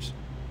 years,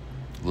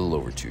 a little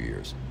over 2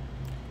 years.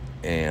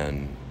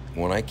 And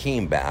when I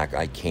came back,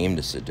 I came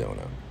to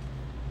Sedona,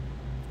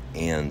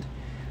 and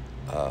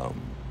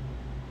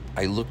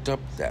I looked up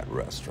that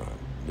restaurant,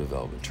 the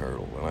Velvet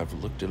Turtle, and I've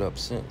looked it up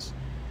since,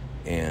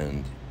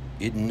 and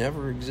it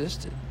never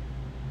existed,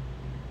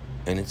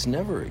 and it's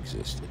never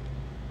existed.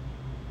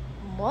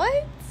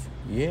 What?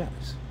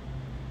 Yes.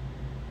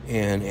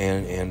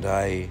 And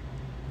I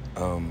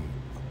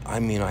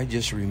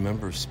just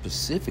remember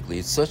specifically.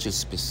 It's such a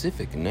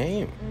specific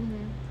name.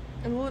 Mm-hmm.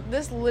 And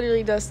this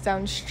literally does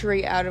sound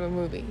straight out of a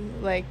movie,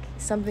 like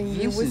something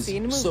you would see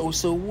in a movie.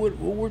 So what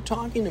we're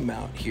talking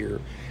about here,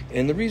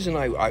 and the reason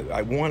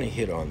I want to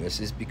hit on this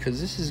is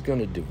because this is going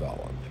to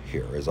develop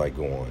here as I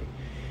go on,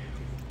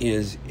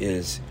 is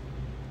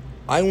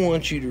I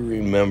want you to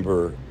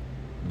remember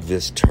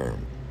this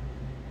term,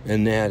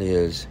 and that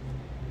is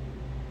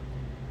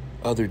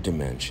other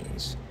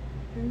dimensions.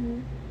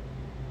 Mm-hmm.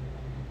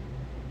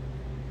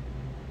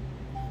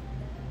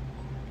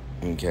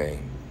 Okay,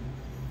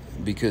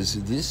 because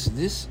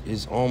this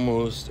is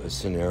almost a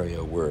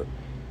scenario where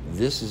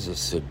this is a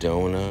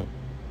Sedona,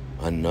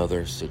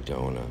 another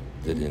Sedona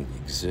that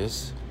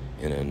exists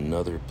in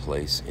another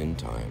place in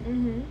time.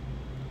 Mm-hmm.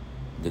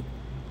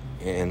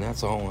 And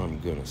that's all I'm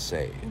going to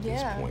say at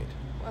this point.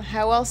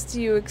 How else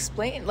do you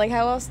explain? Like,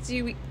 how else do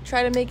you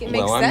try to make it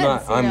make well,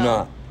 sense? I'm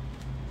not.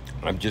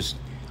 I'm just.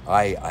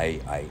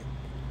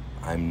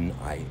 I'm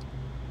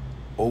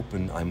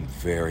open. I'm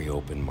very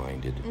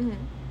open-minded. Mm-hmm.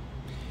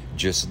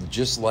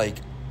 Just like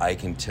I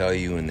can tell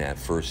you in that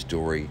first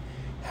story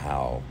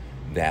how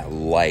that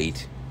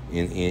light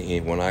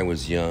in when I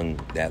was young,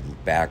 that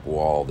back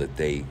wall that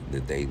they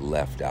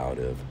left out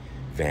of,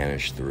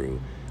 vanished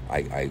through.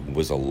 I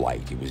was a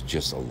light. It was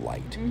just a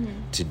light.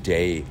 Mm-hmm.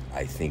 Today,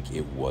 I think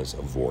it was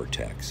a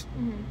vortex.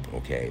 Mm-hmm.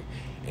 Okay,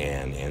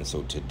 and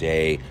so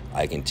today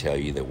I can tell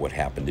you that what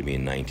happened to me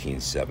in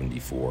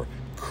 1974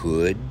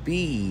 could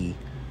be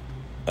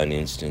an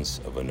instance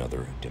of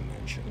another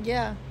dimension.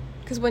 Yeah,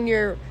 because when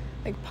you're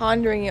like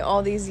pondering it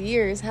all these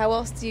years, how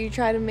else do you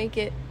try to make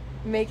it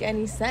make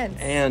any sense?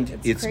 And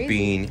it's crazy.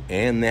 being,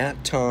 and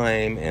that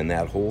time and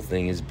that whole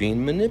thing is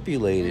being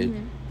manipulated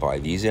Mm-hmm. by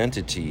these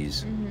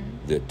entities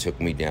that took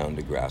me down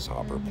to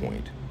Grasshopper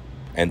Point.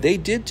 And they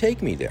did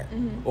take me there.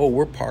 Mm-hmm. Oh,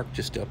 we're parked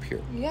just up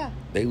here. Yeah.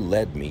 They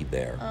led me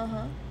there.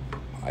 Uh-huh.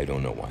 I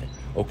don't know why.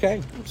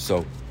 Okay,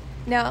 so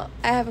Now,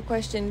 I have a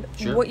question.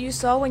 Sure. What you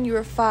saw when you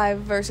were 5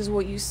 versus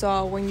what you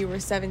saw when you were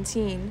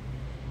 17,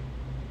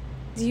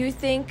 do you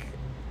think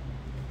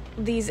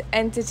these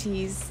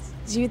entities,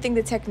 do you think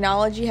the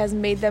technology has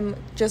made them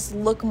just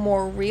look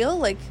more real?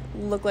 Like,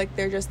 look like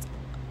they're just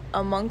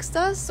amongst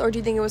us? Or do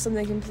you think it was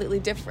something completely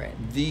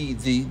different?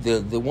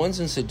 the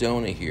ones in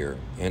Sedona here,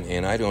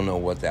 and I don't know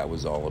what that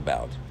was all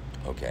about,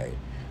 okay?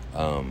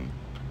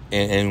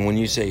 And when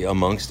you say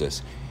amongst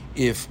us,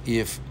 if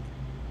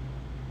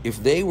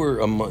they were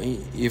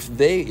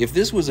if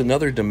this was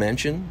another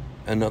dimension,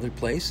 another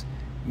place,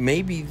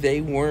 maybe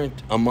they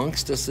weren't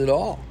amongst us at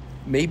all.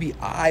 Maybe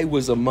I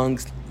was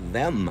amongst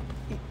them.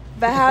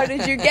 But how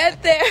did you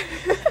get there?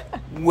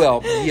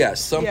 Well,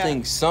 yes,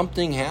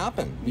 something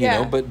happened, you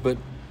Yeah. know. But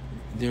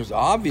there's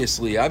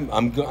obviously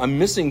I'm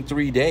missing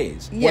 3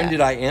 days. Yeah. When did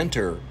I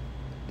enter?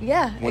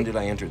 Yeah. When did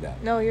I enter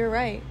that? No, you're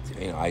right.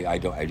 You know,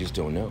 I just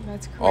don't know.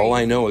 That's All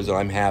I crazy. know is that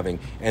I'm having,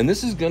 and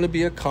this is going to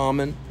be a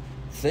common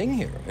thing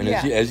here. And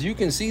Yeah. as you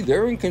can see,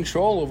 they're in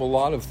control of a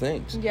lot of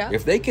things. Yeah.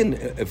 If they can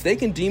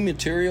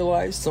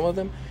dematerialize some of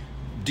them,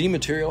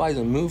 dematerialize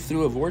and move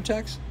through a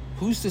vortex,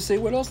 who's to say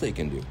what else they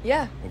can do?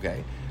 Yeah.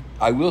 Okay.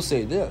 I will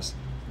say this: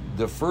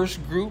 the first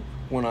group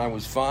when I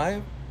was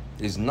 5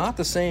 is not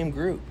the same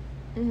group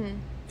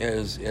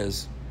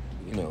as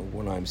you know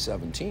when I'm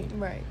 17.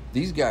 Right.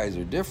 These guys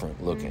are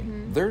different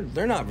looking.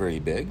 They're not very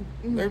big.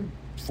 They're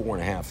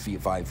 4.5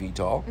 feet, 5 feet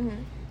tall.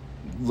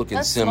 Looking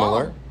That's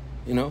similar. small.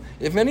 You know,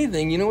 if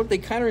anything, you know what they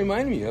kind of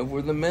remind me of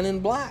were the Men in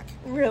Black.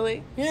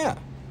 Really? Yeah,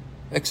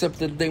 except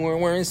that they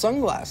weren't wearing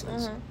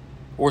sunglasses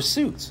or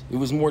suits. It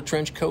was more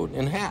trench coat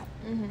and hat.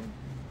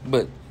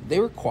 But they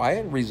were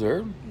quiet,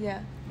 reserved. Yeah.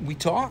 We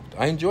talked.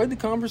 I enjoyed the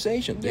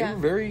conversation. They Yeah. were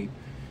very,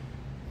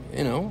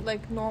 you know.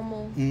 Like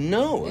normal.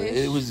 No,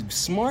 Ish. it was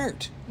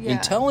smart, Yeah.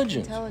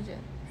 intelligent.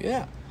 Intelligent.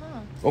 Yeah.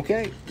 Huh.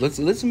 Okay,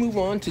 let's move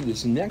on to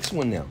this next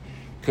one now,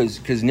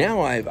 because now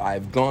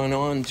I've gone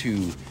on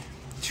to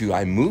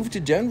I moved to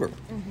Denver,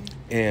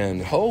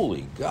 and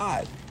holy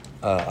God,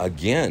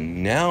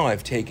 again now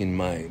I've taken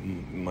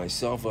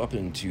myself up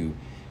into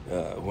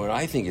what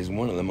I think is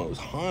one of the most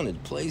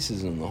haunted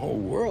places in the whole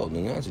world,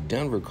 and that's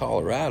Denver,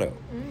 Colorado.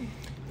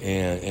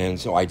 And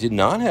so I did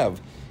not have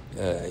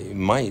the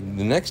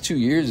next 2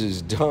 years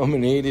is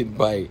dominated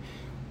by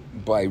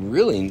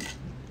really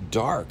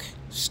dark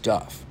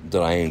stuff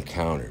that I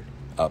encountered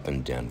up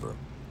in Denver.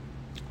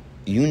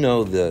 You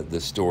know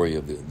the story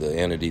of the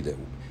entity that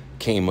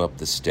came up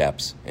the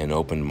steps and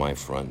opened my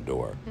front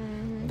door.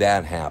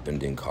 That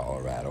happened in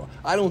Colorado.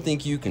 I don't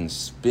think you can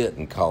spit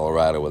in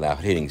Colorado without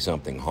hitting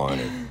something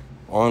haunted.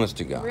 Honest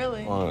to God.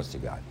 Really? Honest to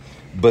God.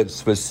 But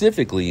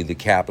specifically the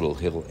Capitol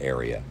Hill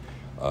area,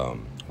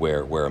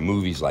 where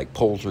movies like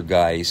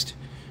Poltergeist,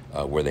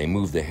 where they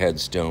moved the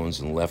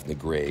headstones and left the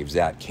graves,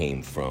 that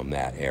came from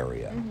that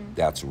area.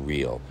 That's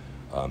real.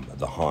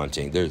 The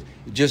haunting. There's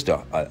just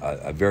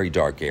a very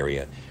dark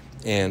area.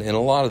 And a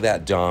lot of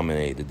that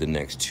dominated the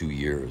next 2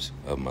 years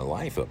of my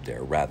life up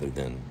there rather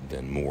than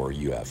more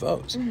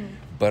UFOs.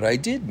 But I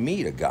did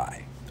meet a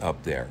guy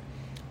up there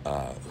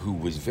who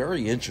was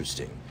very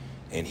interesting.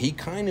 And he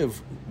kind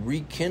of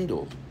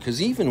rekindled,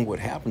 because even what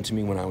happened to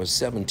me when I was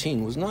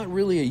 17 was not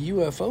really a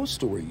UFO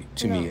story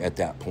to me at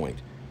that point.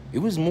 It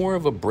was more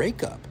of a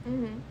breakup.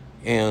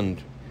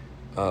 And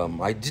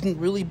I didn't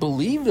really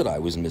believe that I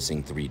was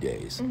missing 3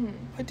 days.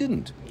 I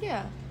didn't.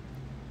 Yeah.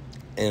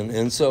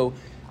 And so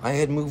I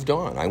had moved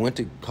on. I went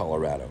to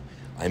Colorado.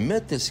 I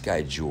met this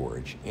guy,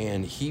 George,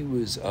 and he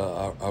was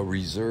a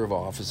reserve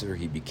officer.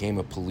 He became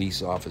a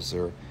police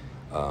officer.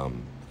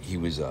 He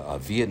was a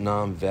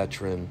Vietnam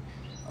veteran.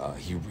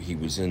 He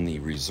was in the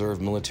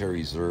military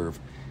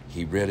reserve.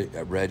 He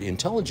read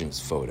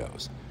intelligence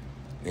photos.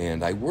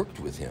 And I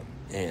worked with him.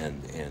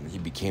 And he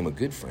became a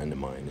good friend of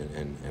mine.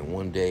 And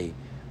one day,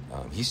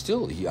 I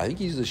think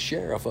he's the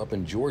sheriff up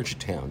in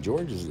Georgetown.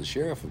 George is the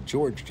sheriff of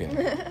Georgetown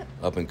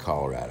up in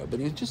Colorado. But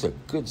he's just a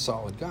good,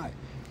 solid guy.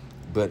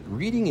 But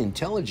reading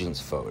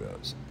intelligence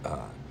photos,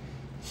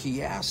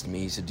 he asked me,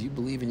 he said, do you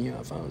believe in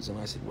UFOs? And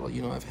I said,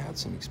 well, I've had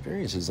some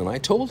experiences. And I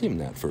told him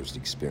that first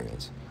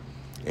experience.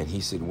 And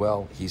he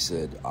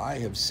said, I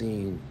have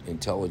seen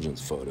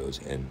intelligence photos,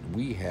 and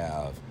we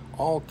have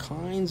all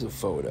kinds of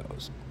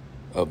photos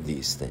of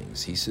these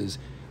things. He says,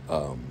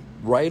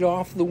 right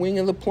off the wing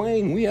of the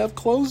plane, we have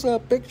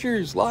close-up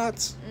pictures,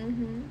 lots.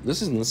 Mm-hmm.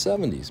 This is in the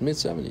 70s,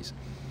 mid-70s.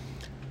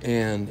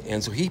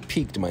 And so he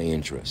piqued my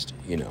interest,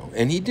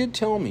 And he did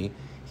tell me,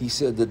 he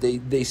said that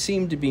they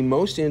seem to be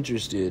most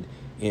interested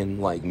in,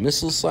 like,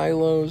 missile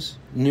silos,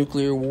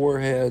 nuclear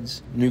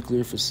warheads,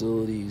 nuclear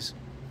facilities,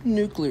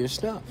 nuclear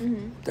stuff.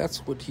 Mm-hmm.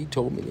 That's what he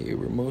told me they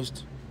were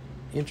most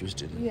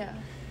interested in. Yeah.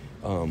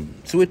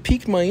 So it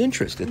piqued my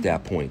interest at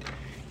that point.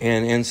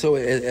 And so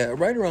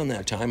right around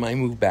that time, I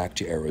moved back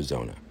to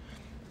Arizona.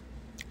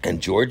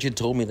 And George had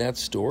told me that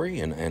story,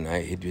 and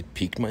it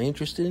piqued my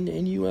interest in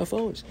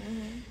UFOs.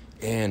 Mm-hmm.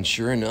 And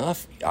sure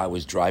enough, I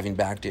was driving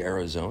back to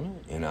Arizona,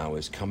 and I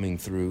was coming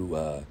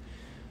through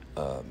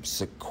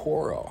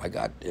Socorro. I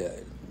got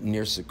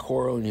near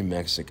Socorro, New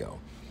Mexico.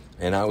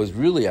 And I was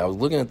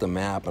looking at the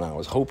map, and I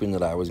was hoping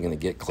that I was going to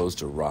get close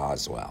to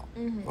Roswell,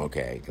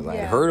 okay? Because I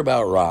had heard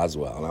about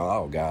Roswell, and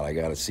oh, God, I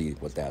got to see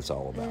what that's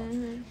all about.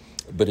 Mm-hmm.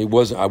 But I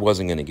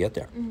wasn't going to get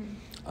there.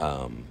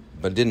 Mm-hmm.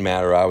 But it didn't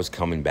matter. I was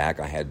coming back.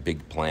 I had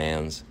big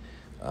plans.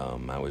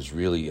 I was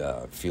really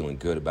feeling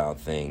good about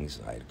things.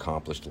 I had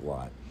accomplished a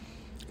lot.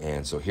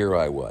 And so here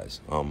I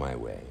was on my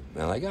way.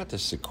 And I got to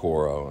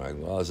Socorro.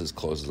 Well, this is as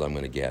close as I'm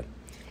going to get.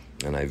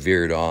 And I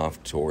veered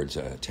off towards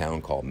a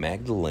town called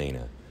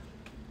Magdalena.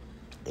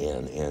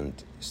 And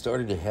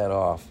started to head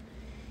off,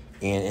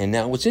 and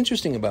now what's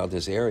interesting about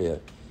this area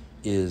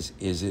is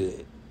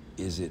it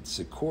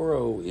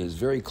Socorro is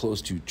very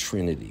close to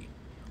Trinity,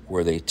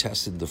 where they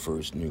tested the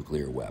first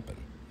nuclear weapon.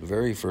 The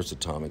very first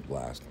atomic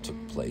blast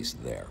took place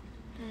there,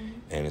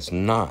 and it's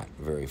not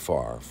very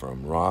far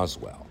from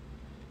Roswell,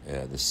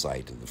 the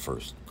site of the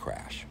first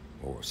crash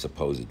or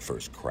supposed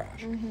first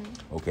crash.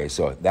 Mm-hmm. Okay,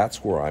 so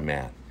that's where I'm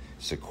at,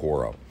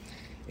 Socorro,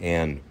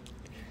 and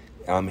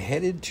I'm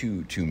headed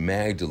to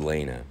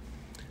Magdalena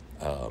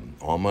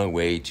on my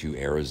way to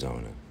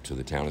Arizona, to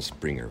the town of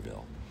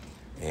Springerville.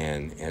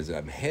 And as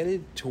I'm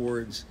headed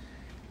towards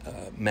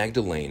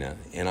Magdalena,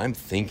 and I'm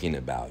thinking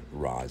about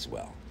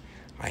Roswell,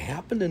 I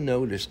happen to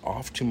notice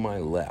off to my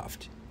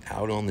left,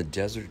 out on the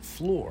desert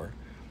floor,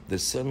 that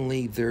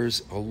suddenly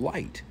there's a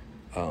light,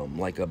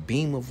 like a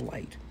beam of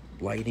light,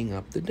 lighting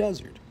up the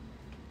desert.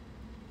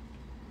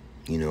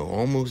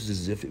 Almost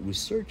as if it was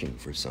searching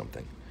for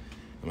something.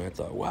 And I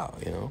thought, wow,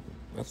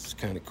 that's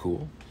kind of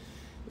cool.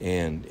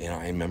 And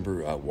I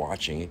remember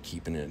watching it,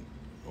 keeping it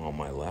on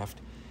my left,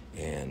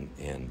 and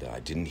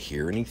I didn't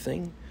hear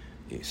anything.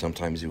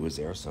 Sometimes it was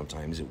there,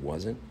 sometimes it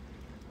wasn't.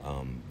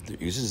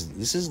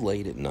 This is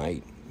late at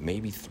night,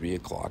 maybe 3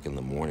 o'clock in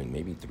the morning,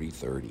 maybe 3:30.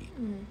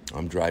 Mm-hmm.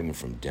 I'm driving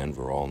from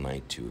Denver all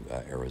night to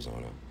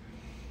Arizona.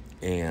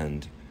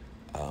 And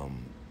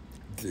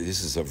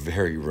this is a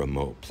very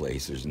remote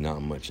place. There's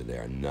not much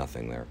there,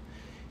 nothing there.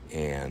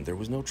 And there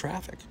was no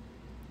traffic.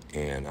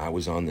 And I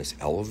was on this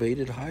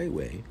elevated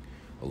highway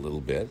a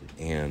little bit,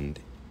 and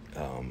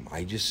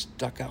I just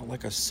stuck out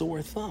like a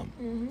sore thumb.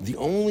 Mm-hmm. The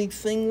only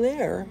thing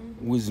there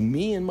was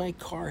me and my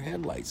car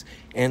headlights.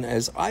 And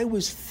as I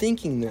was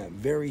thinking that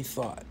very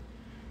thought,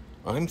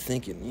 I'm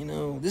thinking,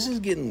 this is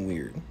getting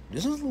weird.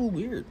 This is a little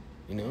weird,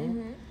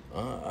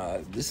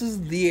 Mm-hmm. This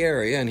is the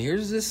area, and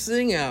here's this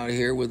thing out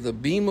here with a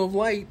beam of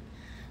light.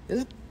 This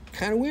is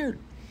kind of weird.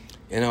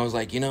 And I was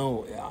like,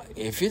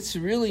 if it's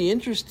really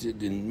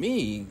interested in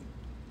me,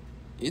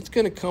 it's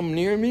going to come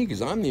near me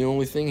because I'm the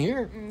only thing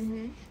here.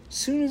 Mm-hmm. As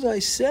soon as I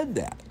said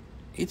that,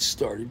 it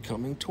started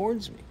coming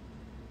towards me.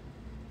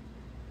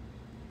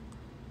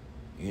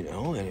 And I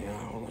was like,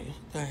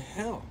 what the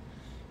hell?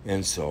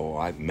 And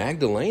so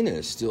Magdalena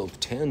is still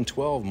 10,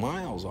 12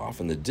 miles off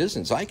in the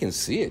distance. I can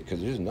see it because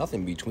there's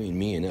nothing between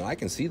me and it. I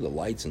can see the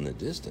lights in the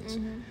distance,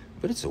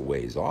 but it's a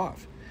ways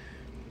off.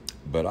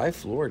 But I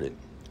floored it.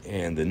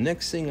 And the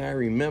next thing I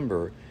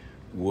remember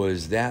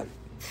was that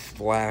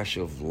flash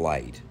of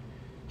light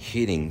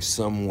hitting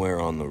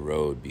somewhere on the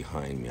road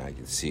behind me. I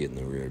could see it in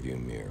the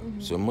rearview mirror. Mm-hmm.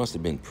 So it must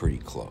have been pretty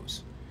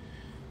close,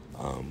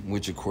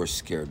 which, of course,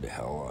 scared the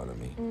hell out of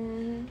me.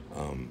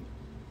 Mm-hmm.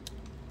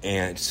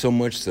 And so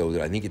much so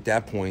that I think at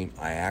that point,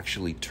 I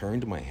actually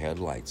turned my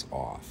headlights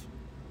off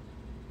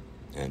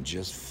and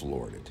just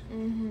floored it.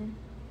 Mm-hmm.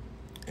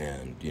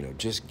 And,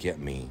 just get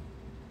me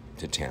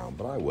to town.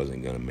 But I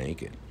wasn't going to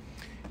make it.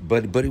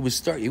 But it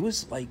was it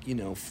was like,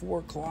 4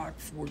 o'clock,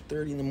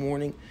 4:30 in the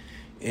morning.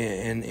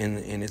 And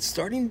it's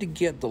starting to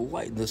get the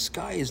light. The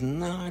sky is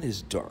not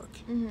as dark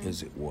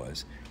as it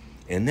was.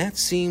 And that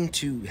seemed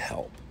to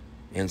help.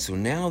 And so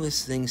now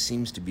this thing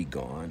seems to be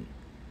gone.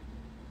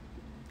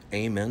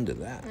 Amen to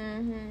that.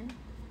 Mm-hmm.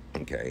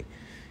 Okay.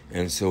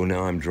 And so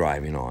now I'm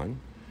driving on.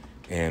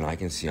 And I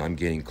can see I'm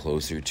getting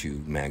closer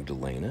to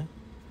Magdalena.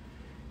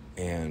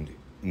 And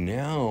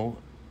now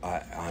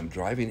I'm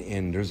driving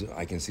and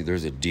I can see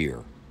there's a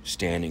deer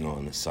standing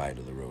on the side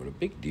of the road. A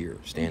big deer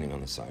standing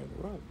on the side of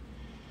the road.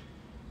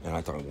 And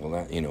I thought, well,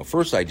 that,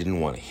 first I didn't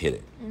want to hit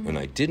it, and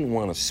I didn't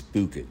want to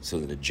spook it so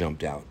that it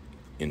jumped out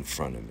in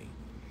front of me.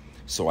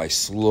 So I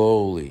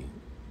slowly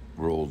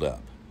rolled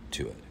up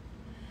to it.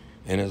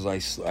 And as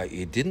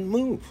it didn't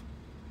move.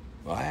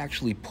 I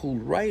actually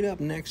pulled right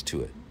up next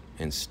to it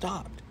and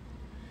stopped.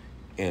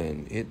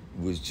 And it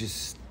was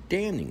just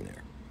standing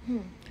there.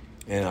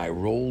 And I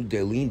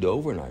leaned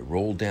over and I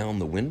rolled down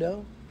the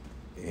window,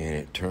 and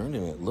it turned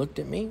and it looked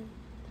at me.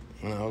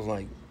 And I was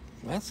like,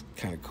 that's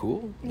kind of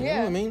cool. You know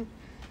what I mean?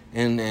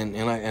 And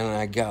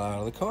I got out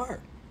of the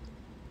car.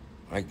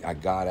 I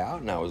got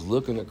out and I was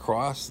looking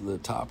across the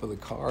top of the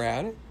car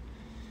at it,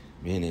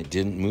 and it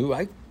didn't move.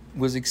 I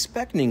was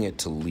expecting it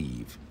to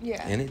leave,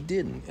 and it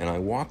didn't. And I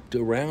walked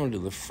around to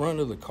the front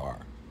of the car.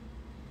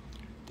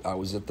 I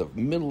was at the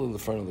middle of the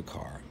front of the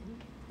car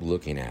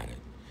looking at it,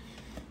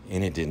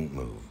 and it didn't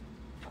move.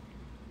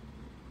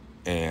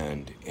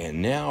 And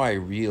now I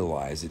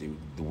realized that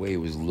the way it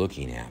was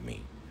looking at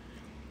me,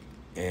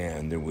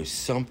 and there was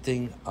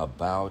something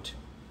about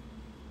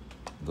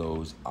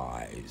those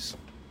eyes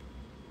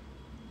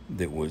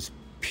that was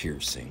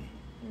piercing,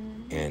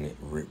 and it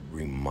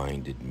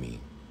reminded me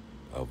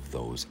of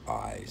those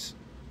eyes,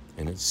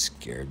 and it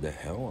scared the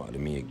hell out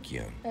of me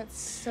again. That's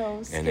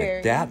so scary. And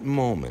at that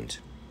moment,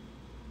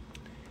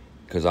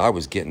 because I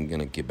was going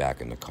to get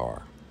back in the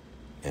car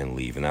and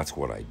leave, and that's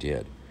what I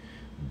did.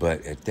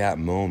 But at that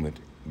moment,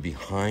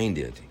 behind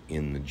it,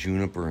 in the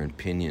juniper and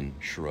pinyon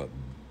shrub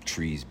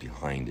trees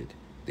behind it,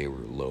 they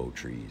were low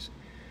trees,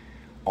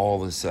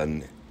 all of a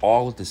sudden,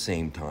 all at the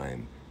same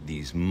time,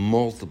 these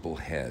multiple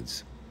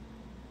heads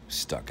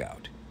stuck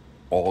out.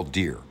 All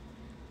deer.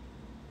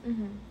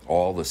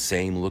 All the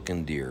same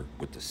looking deer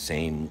with the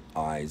same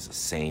eyes, the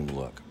same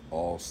look.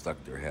 All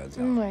stuck their heads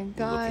out. Oh my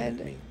God. Looking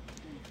at me.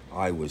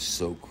 I was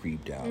so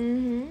creeped out.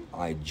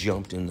 I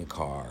jumped in the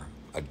car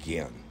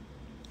again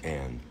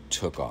and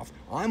took off.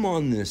 I'm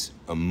on this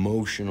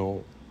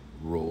emotional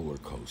roller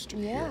coaster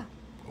here.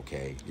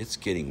 Okay? It's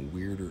getting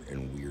weirder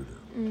and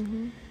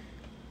weirder.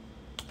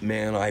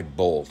 Man, I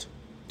bolt.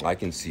 I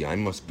can see I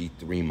must be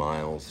 3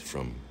 miles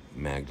from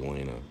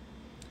Magdalena,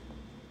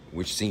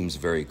 which seems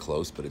very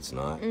close, but it's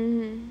not.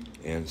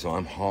 And so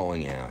I'm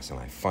hauling ass, and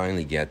I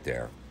finally get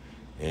there.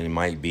 And it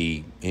might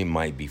be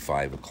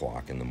 5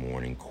 o'clock in the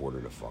morning,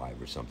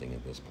 4:45 or something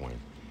at this point.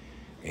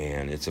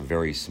 And it's a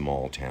very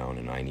small town,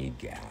 and I need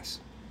gas.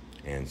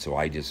 And so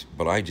I just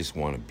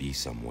want to be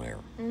somewhere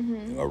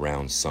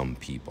around some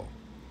people.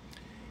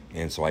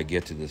 And so I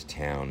get to this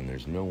town, and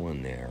there's no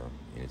one there.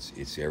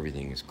 It's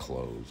everything is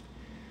closed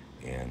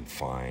and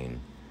fine.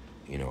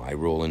 I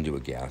roll into a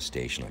gas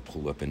station. I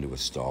pull up into a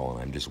stall,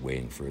 and I'm just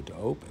waiting for it to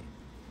open.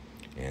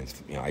 And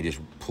I just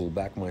pull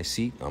back my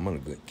seat. I'm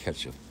going to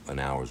catch an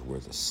hour's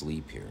worth of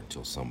sleep here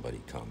until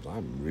somebody comes.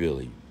 I'm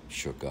really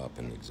shook up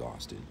and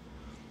exhausted.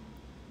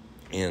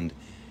 And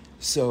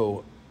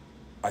so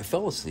I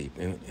fell asleep,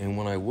 and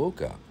when I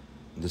woke up,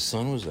 the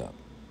sun was up,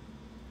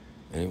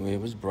 and it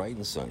was bright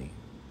and sunny,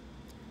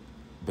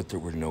 but there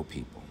were no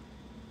people,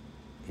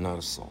 not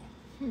a soul.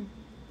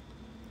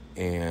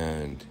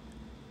 And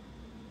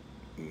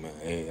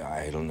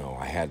I don't know,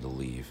 I had to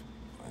leave.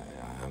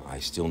 I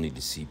still need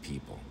to see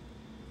people.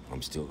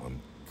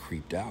 I'm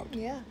creeped out.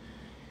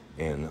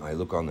 And I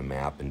look on the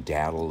map, and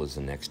Daddle is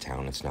the next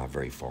town. It's not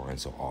very far, and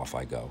so off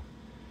I go.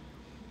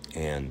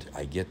 And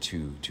I get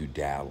to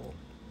Daddle,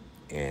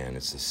 and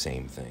it's the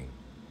same thing.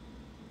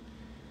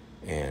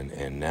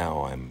 And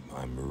now I'm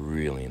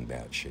really in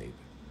bad shape.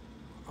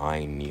 I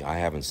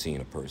haven't seen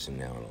a person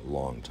now in a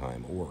long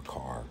time, or a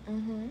car.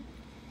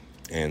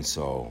 And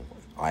so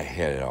I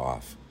headed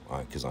off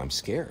because I'm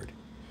scared.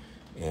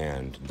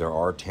 And there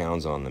are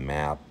towns on the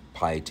map,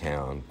 Pie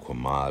Town,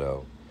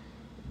 Quamato,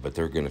 but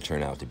they're going to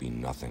turn out to be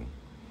nothing.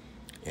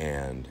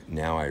 And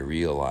now I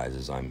realize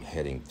as I'm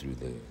heading through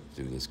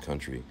this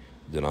country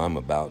that I'm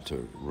about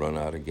to run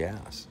out of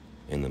gas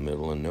in the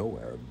middle of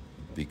nowhere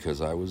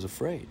because I was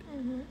afraid.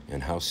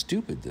 And how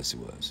stupid this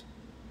was.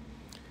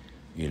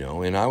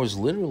 And I was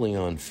literally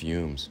on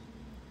fumes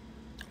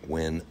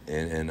when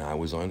I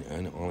was on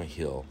a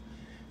hill,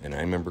 and I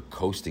remember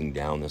coasting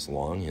down this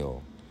long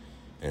hill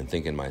and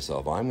thinking to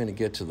myself, I'm going to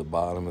get to the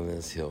bottom of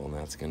this hill, and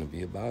that's going to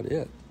be about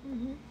it.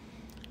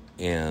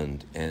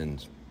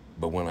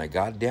 But when I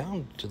got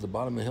down to the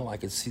bottom of the hill, I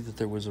could see that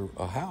there was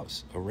a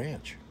house, a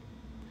ranch.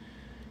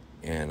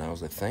 And I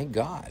was like, thank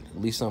God,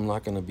 at least I'm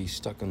not going to be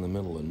stuck in the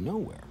middle of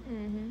nowhere.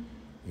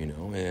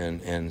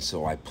 And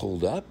so I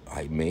pulled up,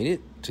 I made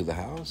it to the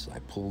house, I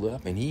pulled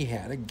up, and he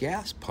had a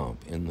gas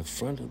pump in the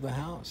front of the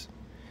house.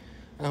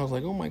 And I was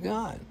like, oh my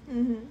God.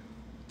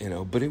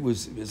 But it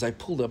was, as I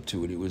pulled up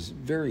to it, it was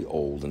very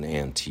old and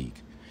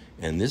antique.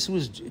 And this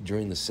was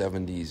during the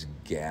 70s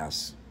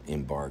gas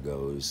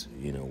embargoes,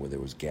 where there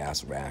was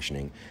gas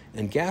rationing.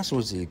 And gas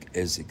was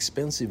as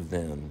expensive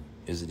then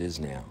as it is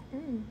now.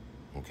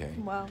 Okay?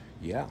 Wow.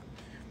 Yeah.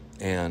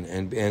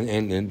 And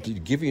to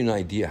give you an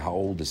idea how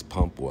old this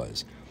pump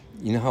was,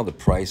 you know how the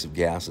price of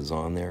gas is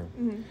on there?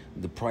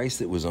 The price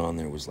that was on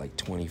there was like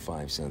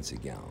 25 cents a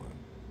gallon.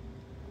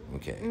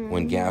 Okay,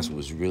 when gas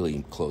was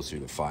really closer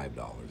to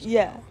 $5 a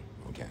Yeah. gallon.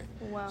 Okay.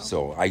 Wow.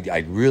 So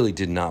I really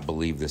did not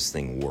believe this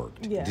thing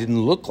worked. Yeah. It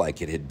didn't look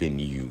like it had been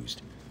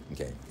used.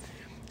 Okay.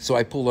 So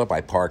I pulled up,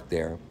 I parked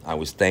there. I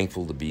was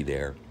thankful to be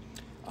there.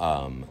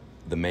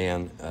 The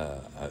man,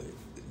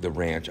 the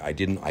ranch, I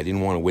didn't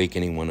want to wake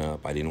anyone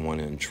up. I didn't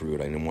want to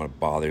intrude. I didn't want to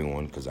bother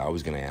anyone because I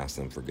was going to ask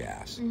them for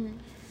gas.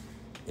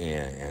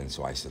 And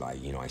so I said,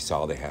 I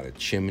saw they had a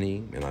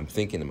chimney, and I'm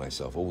thinking to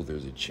myself, oh,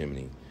 there's a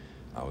chimney.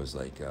 I was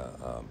like,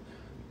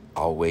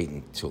 I'll wait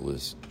until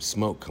this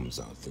smoke comes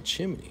out the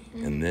chimney,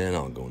 and then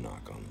I'll go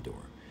knock on the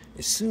door.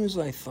 As soon as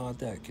I thought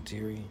that,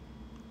 Kateri,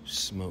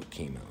 smoke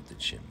came out the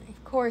chimney.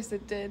 Of course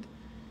it did.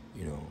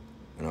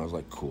 And I was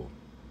like, cool.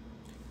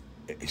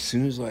 As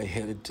soon as I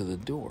headed to the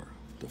door,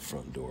 the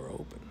front door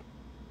opened,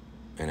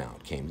 and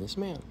out came this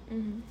man,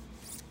 an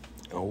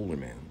older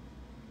man.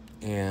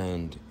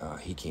 And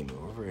he came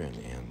over,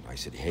 and I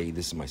said, hey,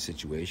 this is my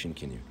situation.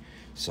 Can you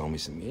sell me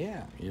some?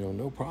 Yeah,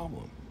 no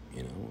problem.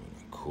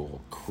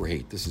 Cool,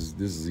 great. This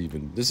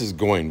is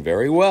going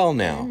very well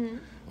now.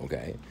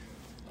 Okay.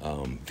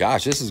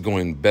 Gosh, this is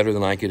going better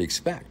than I could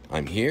expect.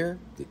 I'm here,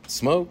 the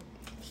smoke,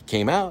 he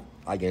came out,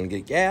 I can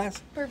get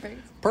gas.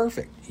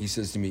 Perfect. He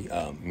says to me,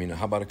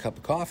 how about a cup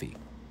of coffee?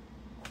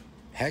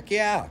 Heck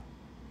yeah.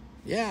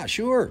 Yeah,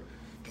 sure.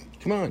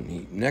 Come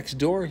on. Next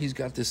door, he's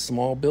got this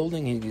small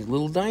building, he's a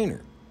little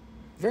diner.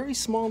 Very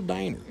small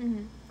diner.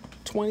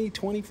 20,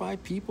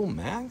 25 people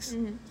max.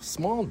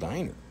 Small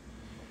diner.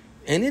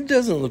 And it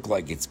doesn't look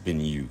like it's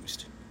been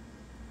used.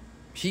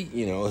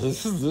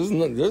 There's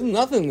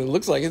nothing that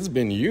looks like it's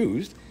been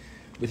used.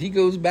 But he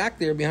goes back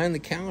there behind the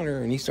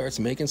counter and he starts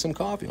making some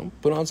coffee.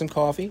 Put on some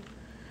coffee.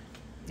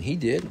 He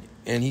did.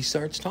 And he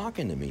starts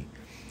talking to me.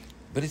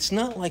 But it's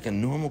not like a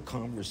normal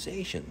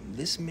conversation.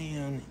 This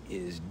man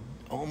is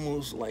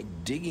almost like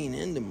digging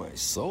into my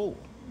soul.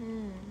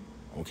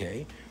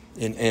 Okay?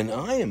 And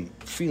I am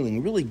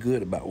feeling really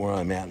good about where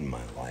I'm at in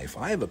my life.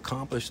 I have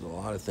accomplished a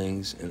lot of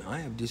things, and I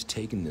have just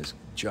taken this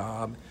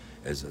job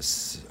as a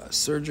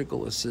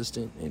surgical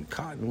assistant in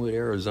Cottonwood,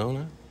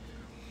 Arizona,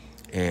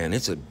 and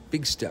it's a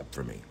big step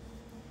for me.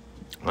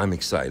 I'm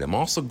excited. I'm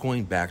also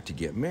going back to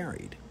get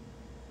married.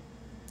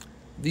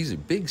 These are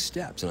big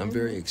steps, and I'm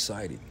very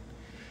excited.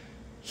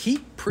 He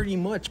pretty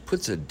much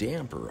puts a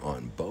damper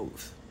on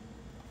both.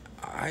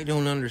 I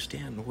don't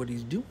understand what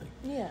he's doing.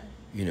 Yeah.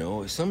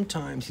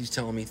 Sometimes he's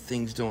telling me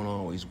things don't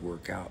always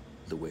work out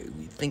the way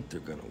we think they're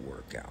going to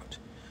work out.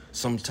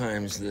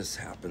 Sometimes this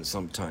happens,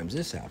 sometimes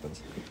this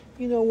happens.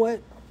 You know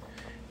what?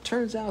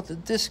 Turns out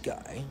that this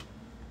guy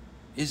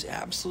is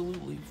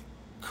absolutely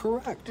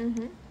correct.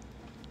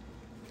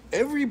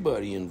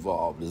 Everybody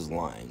involved is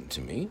lying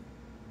to me,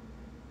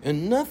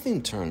 and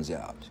nothing turns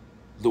out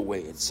the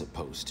way it's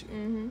supposed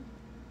to.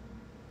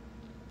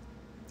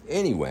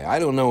 Anyway, I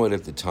don't know it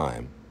at the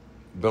time,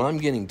 but I'm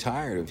getting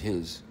tired of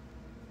his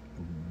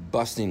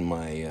busting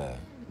my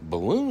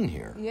balloon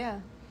here. Yeah.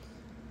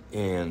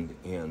 And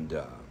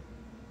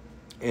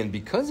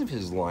because of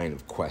his line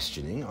of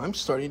questioning, I'm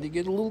starting to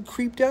get a little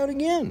creeped out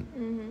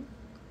again.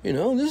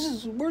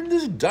 Where did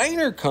this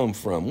diner come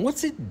from?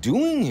 What's it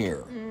doing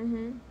here?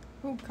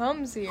 Who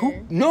comes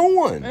here? No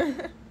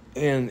one.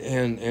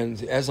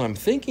 and as I'm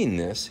thinking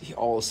this,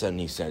 all of a sudden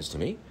he says to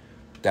me,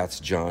 that's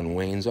John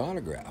Wayne's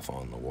autograph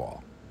on the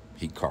wall.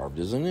 He carved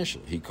his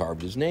initial. He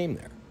carved his name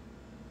there.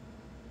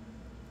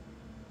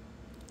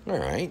 All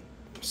right,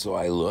 so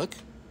I look,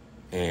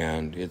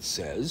 and it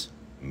says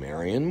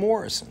Marion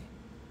Morrison,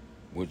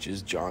 which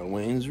is John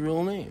Wayne's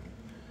real name.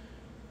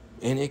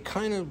 And it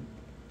kind of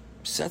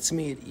sets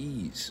me at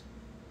ease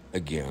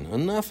again,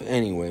 enough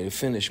anyway to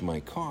finish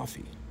my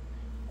coffee.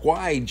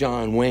 Why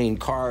John Wayne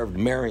carved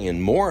Marion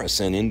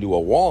Morrison into a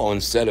wall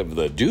instead of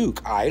the Duke,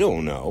 I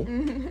don't know.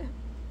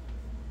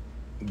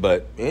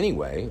 But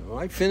anyway,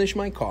 I finish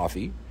my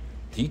coffee.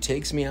 He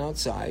takes me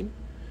outside.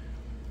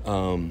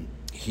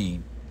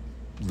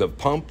 The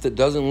pump that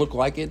doesn't look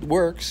like it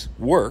works.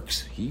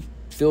 He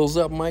fills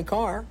up my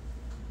car.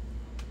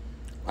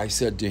 I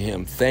said to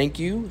him, thank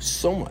you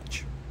so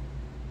much.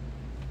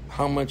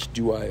 How much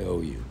do I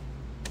owe you?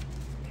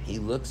 He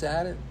looks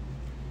at it,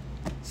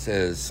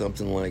 says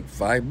something like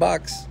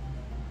 $5.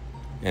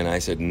 And I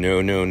said,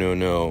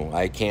 no.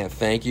 I can't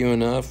thank you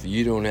enough.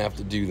 You don't have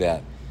to do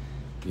that.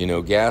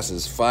 Gas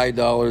is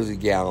 $5 a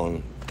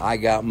gallon. I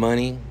got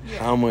money. Yeah.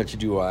 How much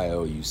do I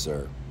owe you,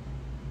 sir?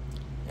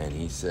 And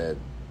he said,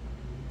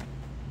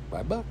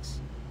 $5.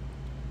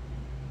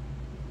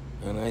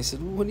 And I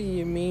said, what do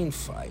you mean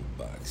 $5?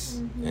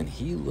 And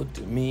he looked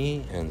at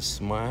me and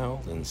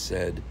smiled and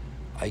said,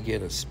 I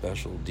get a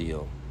special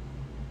deal.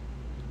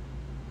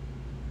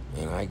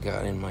 And I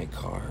got in my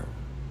car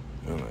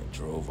and I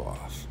drove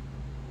off,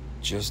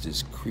 just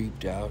as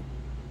creeped out.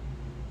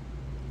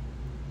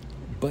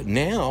 But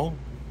now,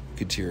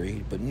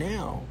 Kateri,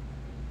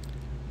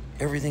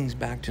 everything's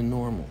back to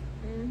normal.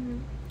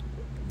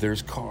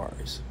 There's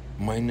cars.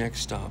 My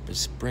next stop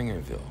is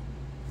Springerville.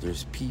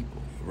 There's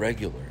people,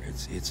 regular.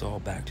 It's all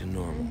back to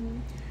normal.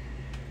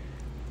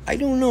 I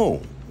don't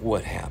know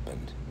what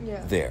happened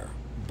there,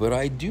 but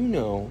I do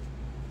know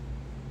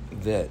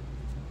that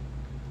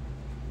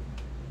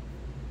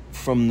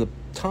from the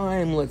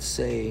time, let's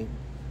say,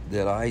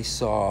 that I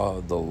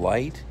saw the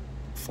light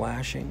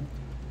flashing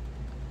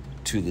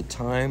to the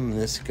time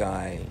this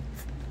guy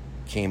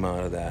came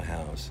out of that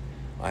house,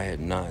 I had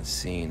not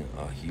seen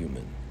a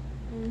human.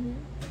 Mm-hmm.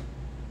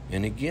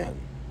 And again,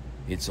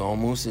 it's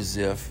almost as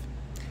if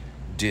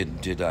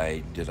did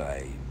I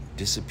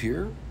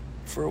disappear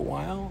for a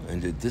while,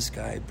 and did this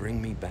guy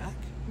bring me back?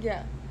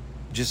 Yeah.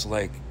 Just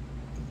like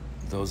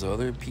those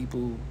other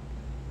people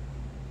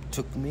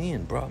took me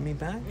and brought me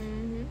back?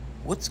 Mm-hmm.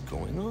 What's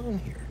going on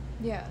here?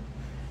 Yeah.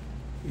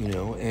 You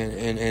know,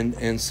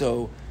 and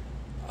so,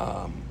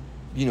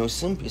 you know,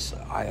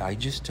 I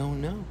just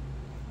don't know.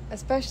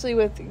 Especially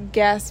with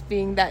gas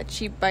being that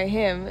cheap by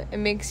him, it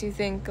makes you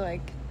think,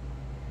 like,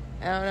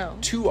 I don't know.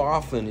 Too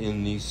often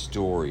in these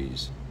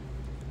stories,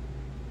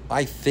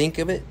 I think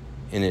of it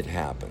and it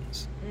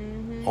happens.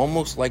 Mm-hmm.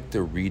 Almost like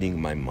they're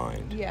reading my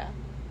mind. Yeah.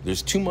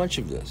 There's too much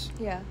of this.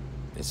 Yeah.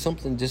 It's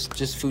something,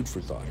 just food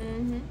for thought.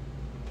 Mm-hmm.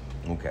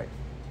 Okay.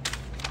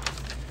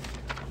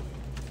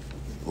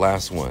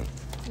 Last one.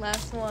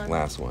 Last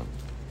one.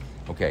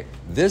 Okay,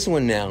 this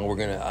one now we're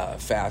gonna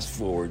fast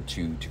forward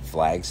to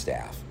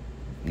Flagstaff.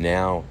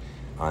 Now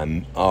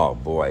oh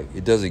boy,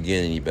 it doesn't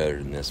get any better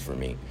than this for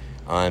me.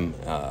 I'm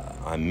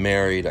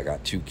married. I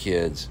got 2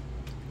 kids.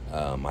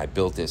 I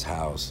built this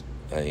house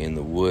in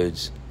the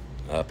woods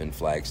up in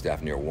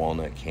Flagstaff near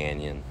Walnut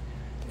Canyon.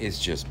 It's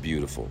just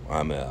beautiful.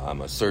 I'm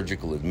a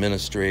surgical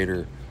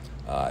administrator.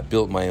 I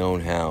built my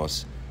own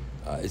house.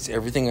 It's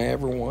everything I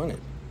ever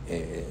wanted.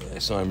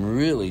 So I'm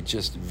really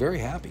just very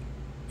happy.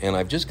 And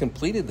I've just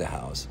completed the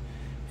house.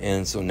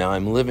 And so now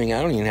I'm living.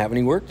 I don't even have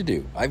any work to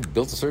do. I've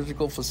built a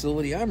surgical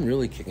facility. I'm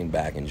really kicking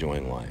back,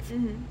 enjoying life.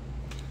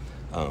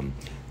 Mm-hmm.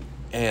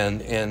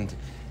 And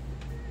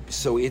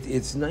so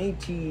it's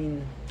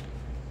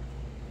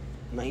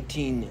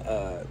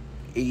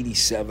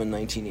 1987,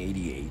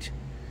 1988.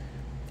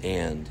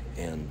 And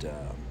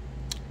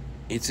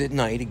it's at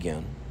night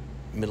again,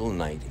 middle of the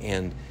night.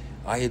 And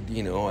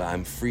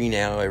I'm free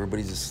now.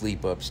 Everybody's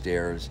asleep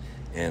upstairs.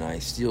 And I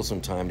steal some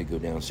time to go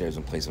downstairs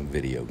and play some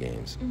video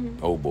games.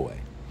 Mm-hmm. Oh, boy.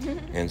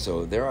 And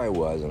so there I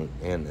was, and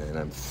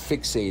I'm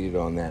fixated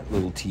on that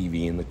little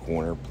TV in the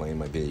corner playing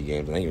my video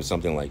games. I think it was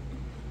something like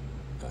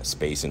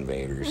Space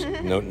Invaders.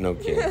 No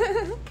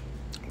kidding.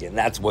 Yeah,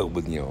 that's what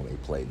they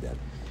played then.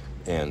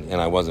 And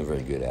I wasn't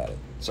very good at it.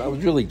 So I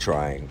was really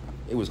trying.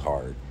 It was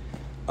hard.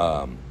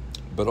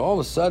 But all of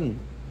a sudden,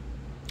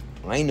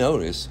 I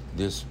noticed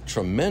this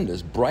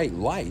tremendous bright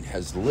light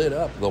has lit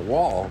up the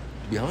wall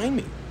behind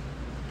me.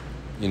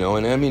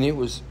 And I mean, it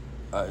was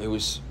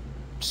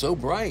so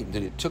bright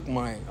that it took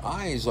my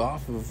eyes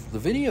off of the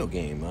video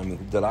game. I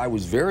mean, that I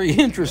was very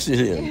interested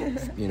in.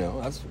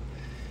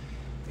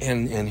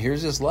 And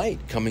here's this light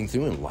coming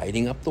through and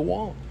lighting up the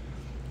wall.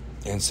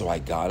 And so I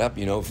got up.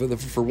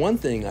 For one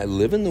thing, I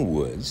live in the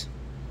woods.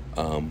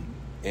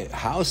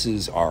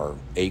 Houses are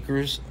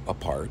acres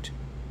apart.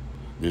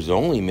 There's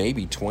only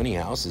maybe 20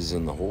 houses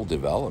in the whole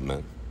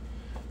development.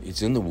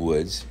 It's in the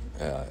woods,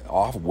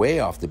 way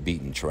off the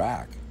beaten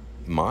track.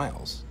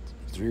 Miles,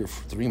 3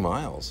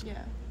 miles.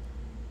 Yeah.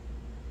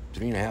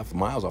 3.5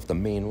 miles off the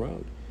main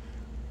road.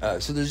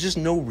 So there's just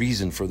no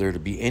reason for there to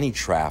be any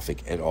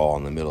traffic at all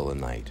in the middle of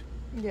the night.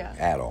 Yeah.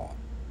 At all.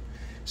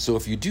 So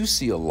if you do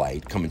see a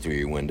light coming through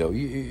your window,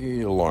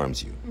 it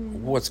alarms you.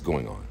 Mm-hmm. What's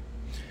going on?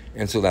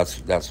 And so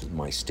that's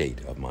my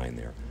state of mind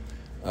there.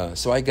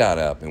 So I got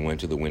up and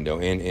went to the window,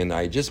 and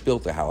I just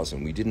built the house,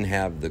 and we didn't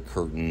have the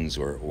curtains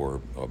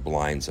or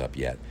blinds up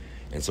yet.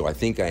 And so I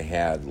think I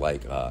had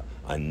like a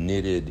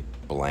knitted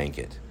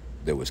blanket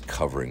that was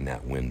covering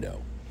that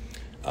window.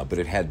 But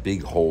it had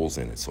big holes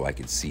in it so I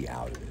could see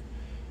out of it.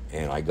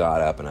 And I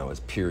got up and I was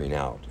peering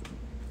out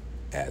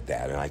at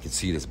that, and I could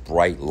see this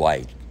bright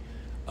light.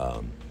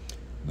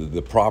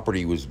 The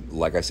property was,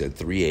 like I said,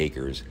 3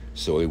 acres,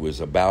 so it was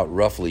about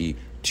roughly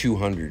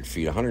 200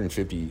 feet,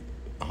 150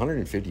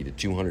 to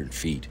 200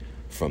 feet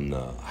from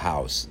the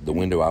house, the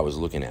window I was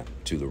looking at,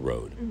 to the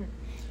road.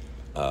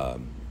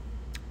 Mm-hmm.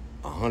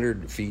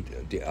 100 feet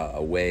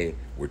away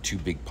were 2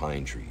 big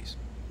pine trees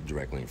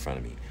directly in front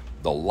of me.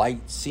 The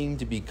light seemed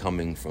to be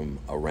coming from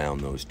around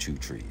those 2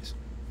 trees,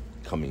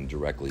 coming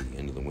directly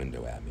into the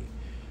window at me.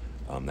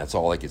 That's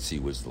all I could see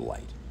was the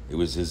light. It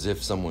was as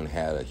if someone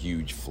had a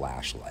huge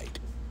flashlight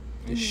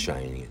just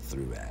shining it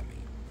through at me.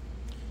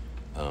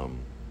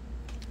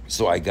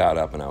 So I got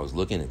up and I was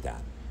looking at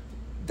that.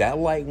 That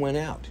light went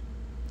out.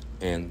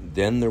 And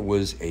then there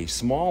was a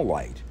small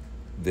light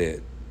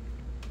that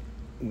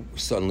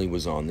suddenly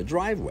was on the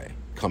driveway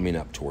coming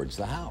up towards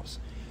the house.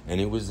 And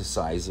it was the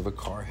size of a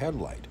car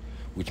headlight,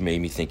 which made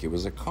me think it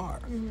was a car.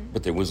 Mm-hmm.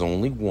 But there was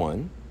only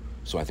one.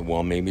 So I thought,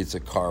 well, maybe it's a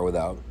car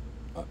without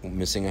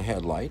missing a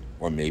headlight,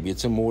 or maybe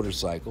it's a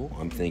motorcycle,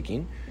 I'm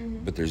thinking.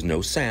 Mm-hmm. But there's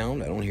no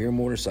sound. I don't hear a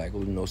motorcycle.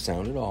 There's no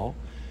sound at all.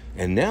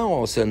 And now all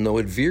of a sudden, though,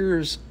 it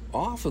veers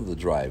off of the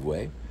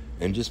driveway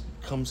and just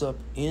comes up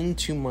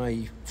into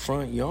my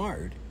front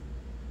yard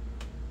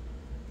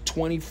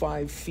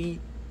 25 feet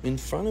in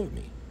front of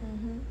me.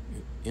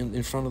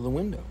 in front of the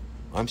window.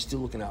 I'm still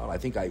looking out. I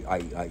think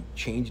I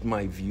changed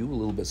my view a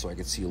little bit so I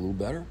could see a little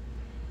better.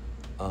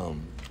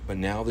 But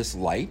now this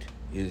light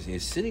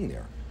is sitting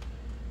there.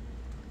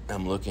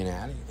 I'm looking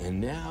at it,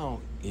 and now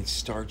it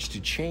starts to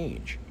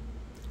change.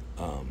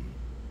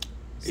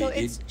 So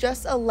it's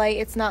just a light.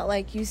 It's not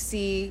like you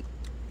see...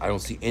 I don't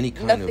see any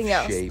kind nothing of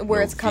else shape, where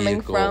no it's coming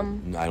vehicle.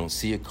 from. I don't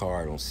see a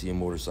car. I don't see a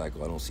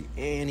motorcycle. I don't see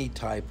any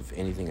type of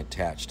anything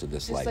attached to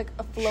this light. Just like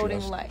a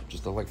floating light.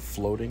 Just a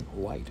floating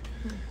light.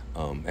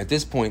 At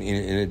this point,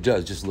 and it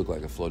does just look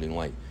like a floating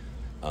light.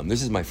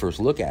 This is my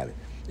first look at it.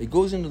 It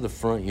goes into the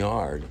front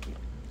yard,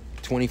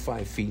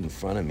 25 feet in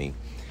front of me,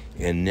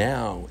 and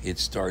now it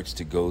starts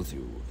to go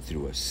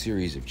through a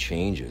series of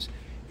changes.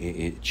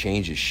 It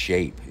changes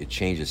shape. It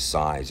changes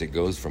size. It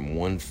goes from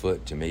 1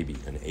 foot to maybe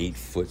an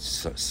 8-foot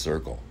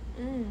circle.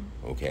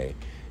 Okay?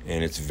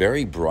 And it's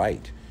very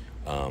bright.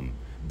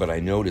 But I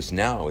notice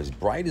now, as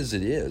bright as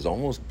it is,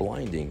 almost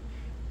blinding,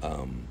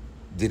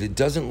 that it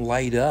doesn't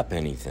light up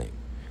anything.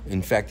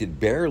 In fact, it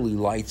barely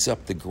lights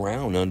up the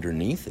ground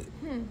underneath it.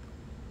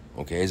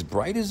 Okay? As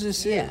bright as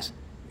this is,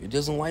 it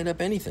doesn't light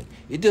up anything.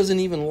 It doesn't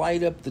even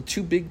light up the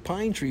 2 big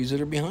pine trees that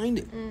are behind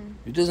it.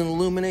 It doesn't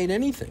illuminate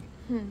anything.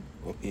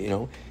 You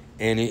know,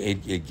 and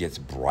it gets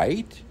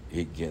bright,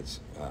 it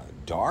gets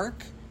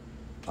dark,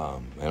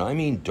 and I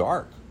mean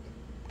dark.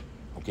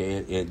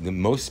 Okay, the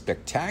most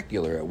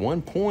spectacular, at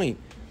one point,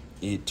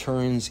 it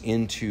turns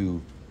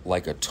into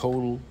like a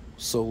total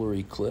solar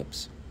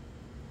eclipse.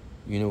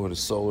 You know what a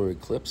solar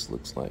eclipse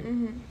looks like?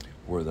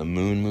 Where the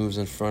moon moves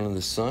in front of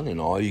the sun and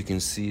all you can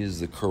see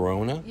is the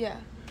corona? Yeah.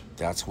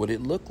 That's what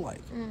it looked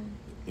like.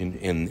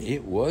 And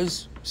it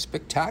was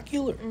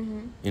spectacular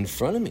in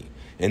front of me.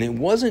 And it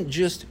wasn't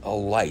just a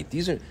light.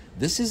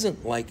 This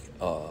isn't like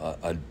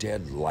a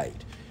dead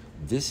light.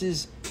 This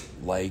is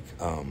like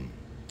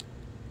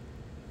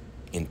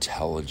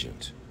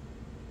intelligent.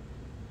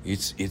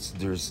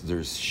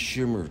 There's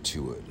shimmer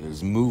to it.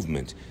 There's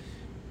movement.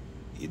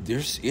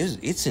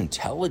 It's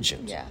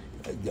intelligent. Yeah.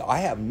 I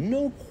have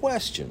no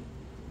question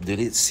that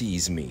it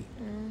sees me.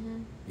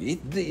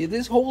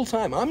 This whole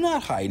time, I'm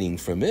not hiding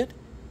from it.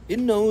 It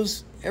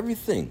knows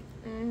everything,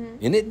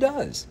 and it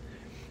does.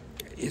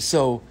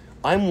 So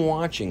I'm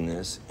watching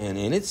this, and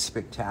it's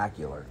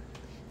spectacular.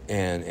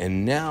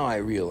 And now I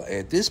realize,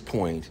 at this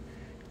point,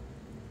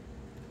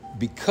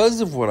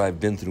 because of what I've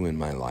been through in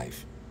my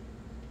life,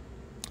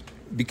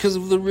 because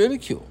of the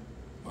ridicule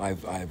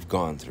I've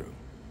gone through,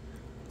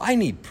 I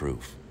need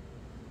proof.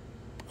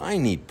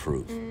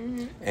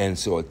 And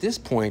so at this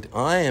point,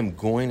 I am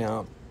going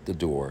out the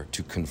door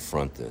to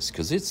confront this,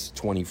 because it's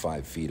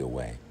 25 feet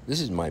away. This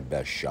is my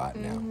best shot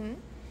now.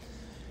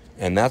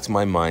 And that's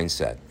my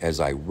mindset. As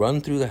I run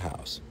through the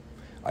house,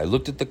 I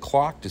looked at the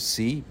clock to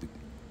see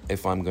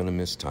if I'm going to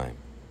miss time.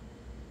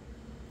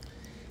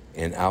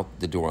 And out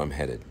the door I'm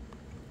headed.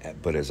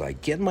 But as I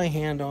get my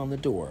hand on the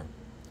door,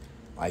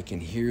 I can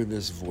hear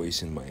this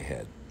voice in my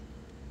head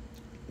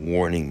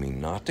warning me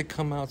not to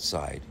come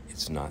outside.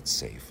 It's not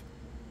safe.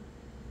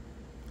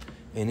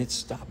 And it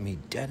stopped me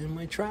dead in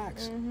my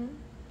tracks.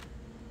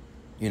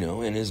 You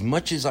know, and as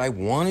much as I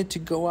wanted to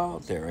go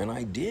out there, and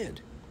I did,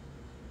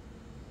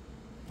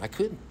 I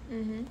couldn't.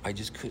 I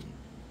just couldn't.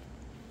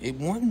 It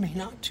wanted me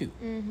not to.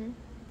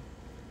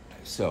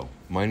 So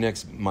my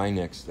next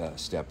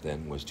step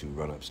then was to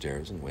run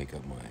upstairs and wake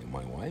up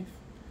my wife.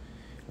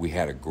 We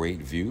had a great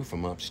view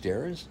from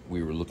upstairs.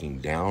 We were looking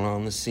down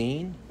on the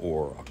scene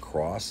or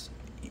across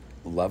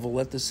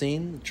level at the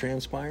scene that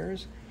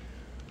transpires.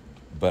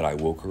 But I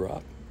woke her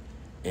up,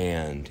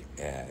 and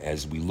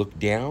as we looked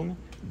down,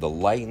 the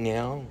light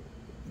now,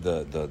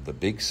 the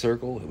big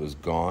circle, it was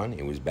gone.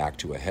 It was back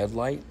to a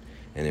headlight,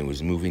 and it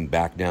was moving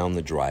back down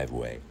the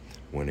driveway.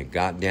 When it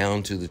got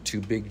down to the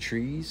 2 big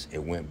trees,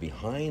 it went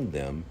behind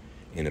them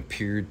and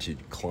appeared to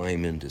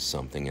climb into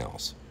something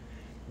else.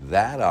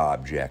 That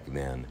object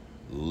then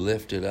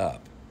lifted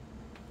up,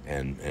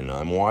 and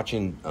I'm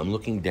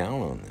looking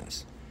down on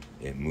this.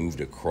 It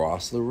moved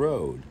across the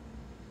road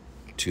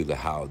to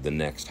the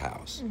next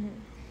house.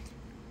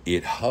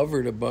 It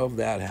hovered above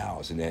that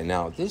house, and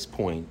now at this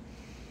point,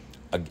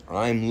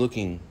 I'm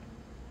looking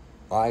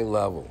eye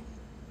level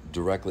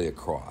directly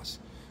across.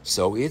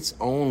 So it's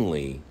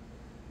only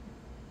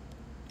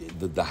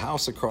the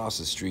house across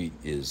the street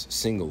is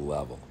single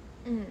level.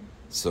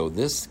 So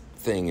this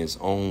thing is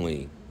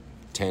only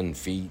 10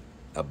 feet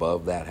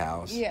above that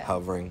house,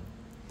 hovering,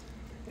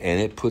 and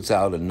it puts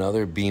out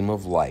another beam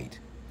of light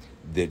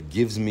that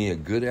gives me a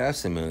good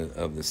estimate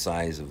of the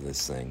size of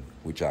this thing,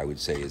 which I would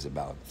say is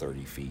about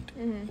 30 feet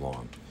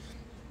long.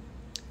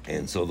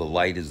 And so the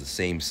light is the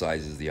same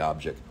size as the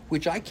object,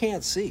 which I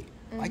can't see.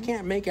 I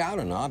can't make out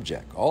an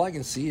object. All I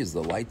can see is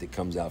the light that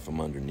comes out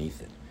from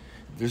underneath it.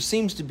 There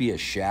seems to be a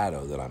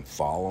shadow that I'm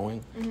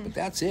following, but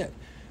that's it.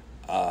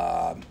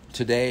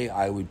 Today,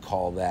 I would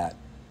call that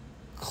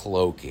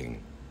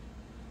cloaking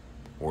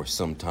or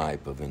some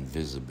type of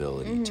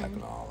invisibility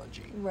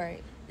technology.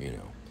 Right. You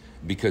know,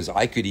 because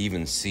I could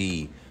even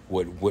see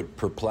what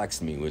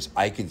perplexed me was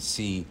I could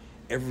see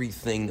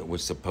everything that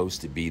was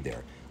supposed to be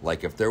there.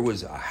 Like if there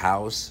was a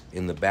house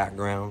in the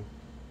background,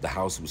 the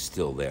house was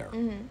still there.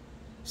 Mm-hmm.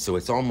 So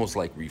it's almost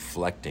like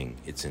reflecting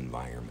its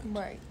environment.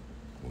 Right.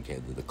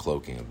 Okay, the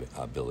cloaking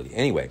ability.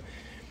 Anyway,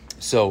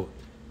 so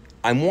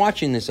I'm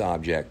watching this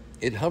object.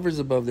 It hovers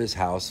above this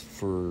house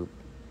for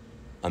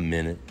a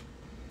minute,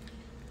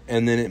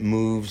 and then it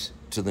moves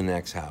to the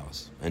next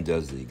house and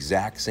does the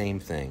exact same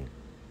thing.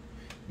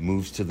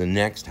 Moves to the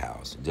next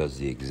house, does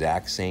the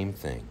exact same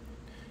thing.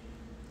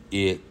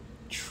 It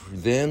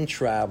then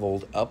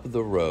traveled up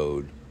the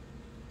road,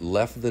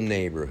 left the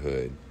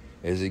neighborhood.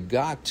 As it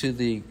got to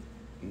the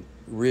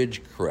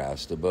ridge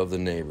crest above the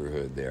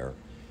neighborhood there,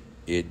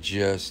 it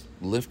just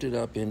lifted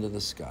up into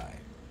the sky.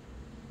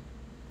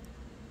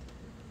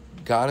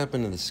 Got up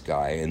into the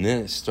sky, and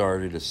then it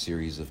started a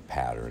series of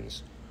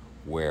patterns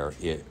where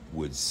it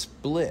would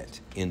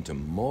split into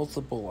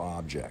multiple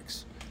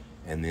objects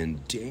and then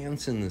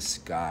dance in the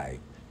sky.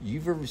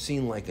 You've ever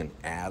seen like an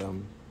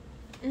atom?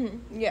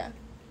 Mm-hmm. Yeah.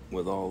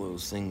 With all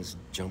those things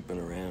jumping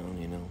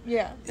around, you know?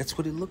 Yeah. That's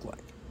what it looked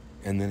like.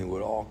 And then it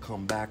would all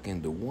come back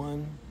into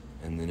one,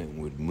 and then it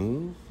would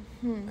move,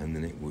 and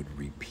then it would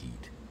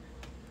repeat.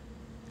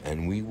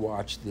 And we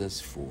watched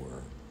this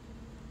for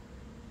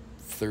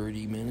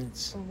 30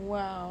 minutes.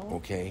 Wow.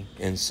 Okay?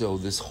 And so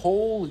this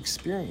whole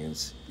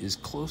experience is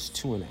close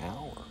to an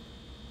hour.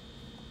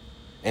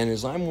 And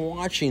as I'm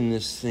watching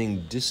this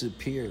thing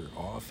disappear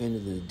off into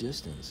the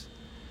distance,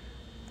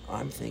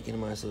 I'm thinking to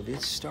myself,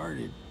 it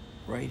started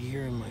right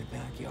here in my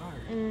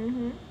backyard.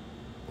 Mm-hmm.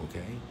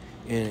 Okay?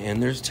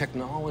 And there's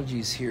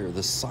technologies here,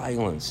 the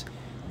silence,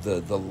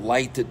 the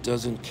light that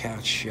doesn't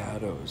cast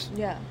shadows.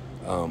 Yeah.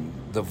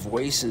 The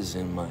voices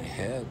in my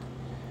head.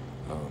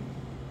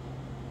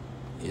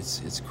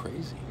 It's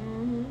crazy.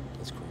 Mm-hmm.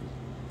 It's crazy.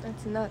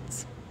 That's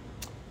nuts.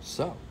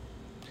 So,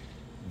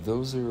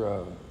 those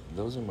are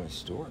my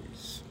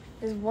stories.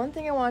 There's one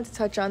thing I wanted to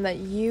touch on that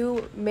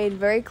you made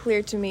very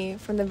clear to me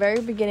from the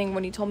very beginning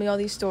when you told me all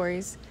these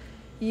stories.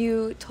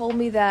 You told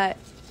me that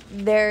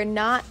they're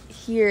not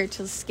here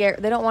to scare.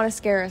 They don't want to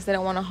scare us. They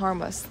don't want to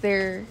harm us.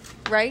 They're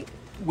right.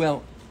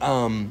 Well,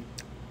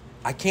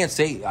 I can't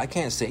say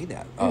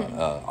that.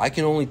 I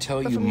can only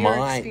tell you from your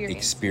my experiences.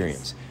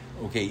 experience.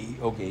 Okay.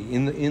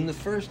 In the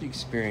first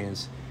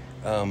experience,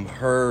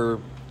 her,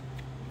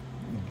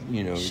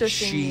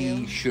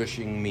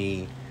 shushing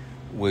me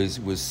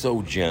was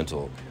so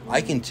gentle.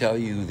 I can tell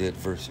you that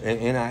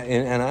and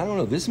I don't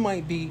know. This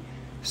might be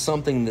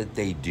something that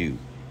they do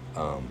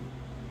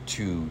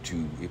to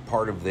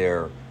part of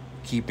their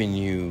keeping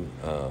you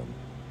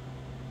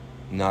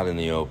not in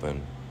the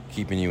open,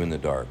 keeping you in the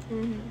dark.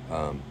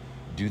 Mm-hmm.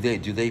 Do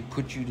they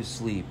put you to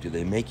sleep? Do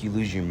they make you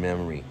lose your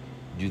memory?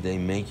 Do they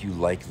make you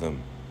like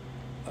them?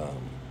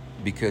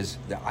 Because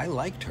I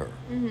liked her.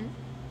 Mm-hmm.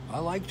 I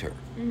liked her.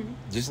 Mm-hmm.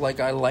 Just like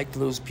I liked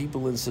those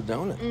people in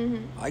Sedona.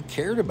 Mm-hmm. I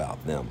cared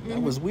about them. Mm-hmm.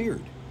 That was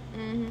weird.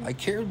 Mm-hmm. I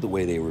cared the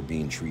way they were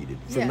being treated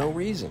for Yeah. no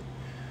reason.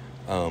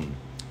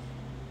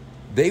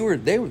 They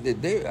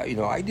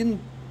I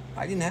didn't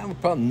have a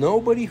problem.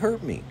 Nobody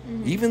hurt me.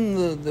 Mm-hmm.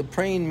 Even the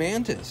praying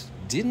mantis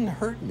didn't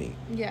hurt me.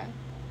 Yeah.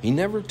 He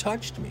never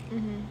touched me.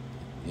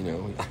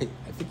 Mm-hmm.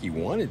 I think he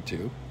wanted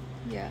to,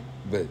 Yeah.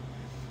 but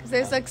Because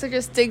there's like such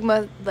a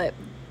stigma that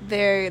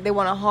they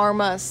want to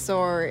harm us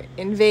or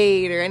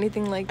invade or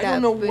anything like that. I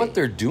don't know but- what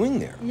they're doing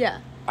there. Yeah.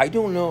 I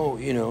don't know,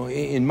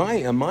 in my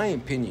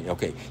opinion,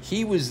 okay,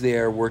 he was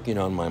there working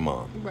on my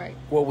mom. Right.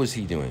 What was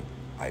he doing?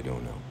 I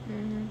don't know.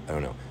 Mm-hmm. I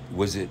don't know.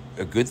 Was it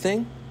a good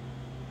thing?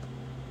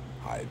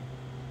 I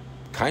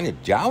kind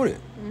of doubt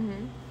it.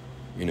 Mm-hmm.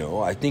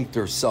 I think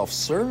they're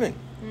self-serving.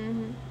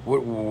 Mm-hmm.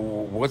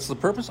 What's the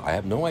purpose? I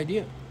have no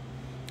idea.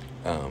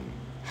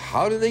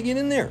 How did they get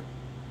in there?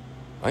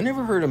 I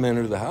never heard them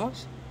enter the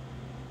house.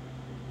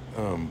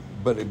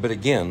 But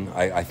again,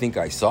 I think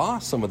I saw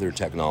some of their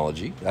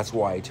technology. That's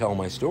why I tell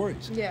my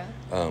stories. Yeah.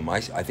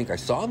 I think I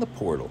saw the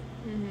portal.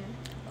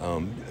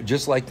 Mm-hmm.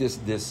 Just like this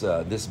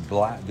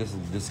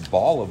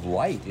ball of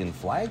light in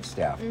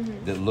Flagstaff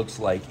that looks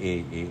like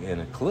an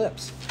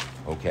eclipse.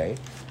 Okay,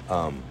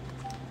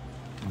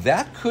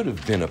 that could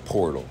have been a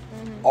portal.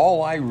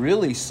 All I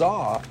really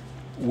saw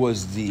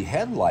was the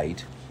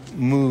headlight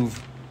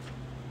move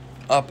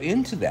up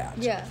into that.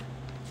 Yeah.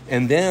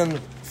 And then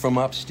from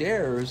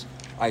upstairs,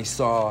 I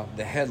saw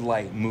the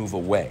headlight move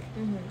away.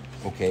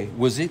 Mm-hmm. Okay,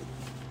 was it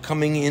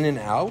coming in and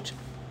out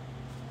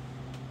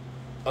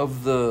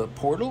of the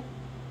portal?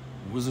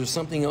 Was there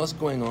something else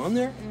going on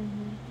there?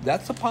 Mm-hmm.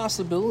 That's a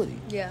possibility.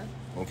 Yeah.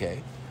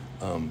 Okay,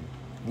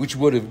 which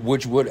would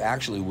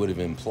have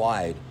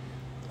implied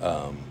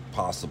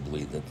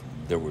possibly that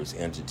there was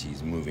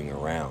entities moving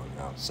around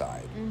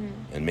outside,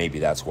 and maybe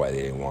that's why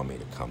they didn't want me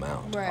to come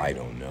out. Right. I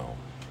don't know,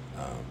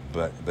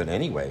 but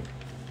anyway,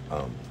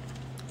 no,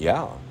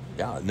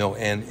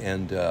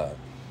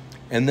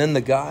 and then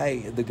the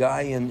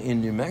guy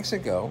in New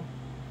Mexico,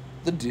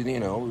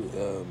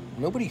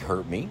 nobody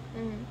hurt me.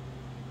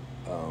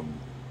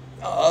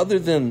 Other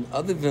than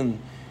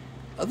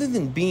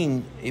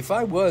being, if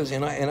I was,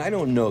 and I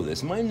don't know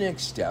this, my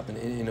next step, and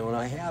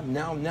I have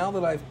now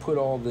that I've put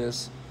all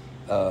this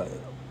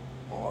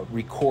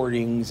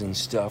recordings and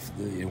stuff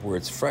where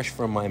it's fresh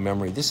from my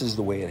memory. This is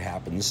the way it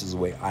happened. This is the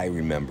way I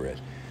remember it.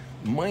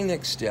 My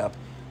next step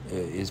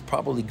is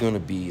probably going to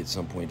be at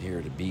some point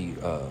here to be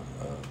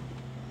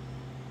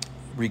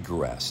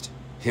regressed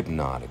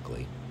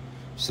hypnotically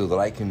so that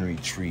I can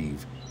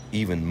retrieve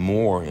even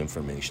more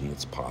information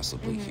that's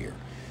possibly here.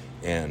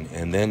 And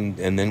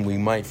then we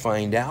might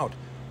find out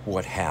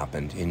what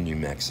happened in New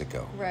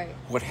Mexico. Right.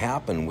 What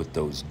happened with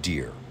those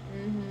deer.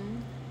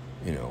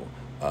 You know,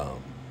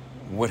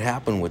 what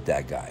happened with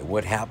that guy?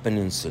 What happened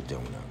in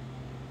Sedona?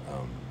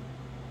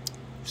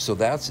 So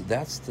that's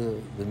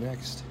the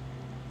next.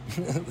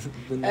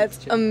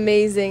 That's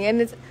amazing,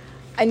 and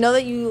I know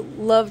that you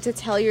love to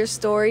tell your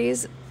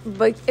stories,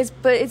 but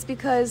it's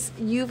because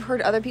you've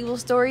heard other people's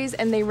stories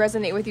and they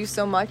resonate with you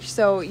so much.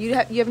 So you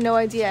have no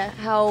idea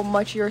how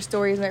much your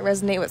stories might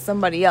resonate with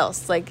somebody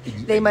else. Like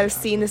they might have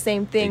seen the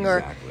same thing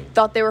or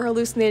thought they were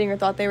hallucinating or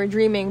thought they were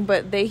dreaming,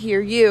 but they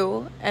hear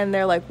you and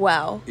they're like,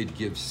 "Wow!" It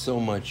gives so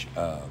much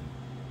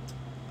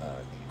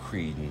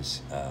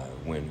credence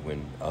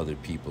when other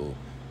people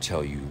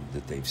tell you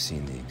that they've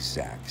seen the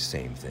exact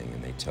same thing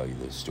and they tell you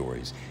those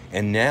stories.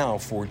 And now,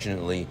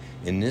 fortunately,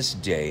 in this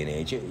day and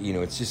age, you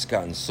know, it's just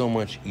gotten so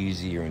much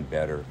easier and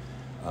better.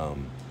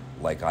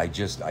 Like I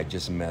just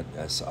met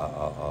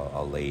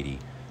a lady,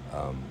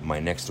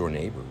 my next door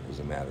neighbor, as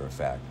a matter of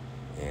fact,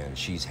 and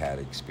she's had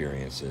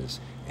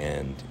experiences.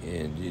 And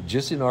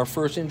just in our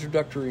first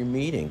introductory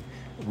meeting,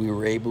 we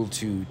were able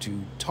to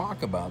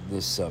talk about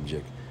this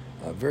subject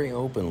very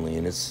openly,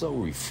 and it's so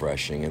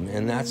refreshing.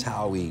 And that's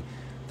how we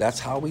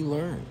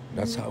learn.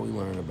 That's how we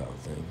learn about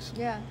things.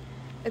 Yeah,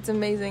 it's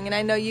amazing. And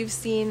I know you've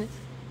seen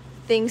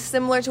things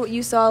similar to what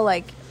you saw.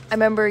 Like, I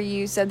remember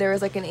you said there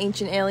was like an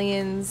Ancient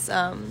Aliens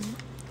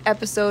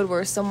episode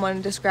where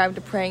someone described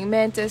a praying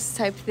mantis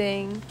type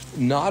thing.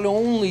 Not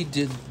only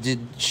did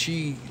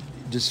she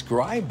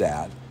describe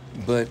that,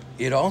 but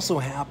it also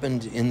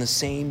happened in the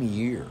same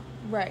year.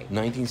 Right.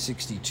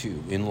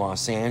 1962 in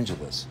Los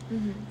Angeles.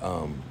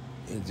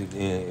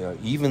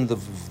 Even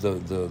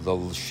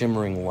the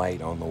shimmering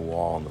light on the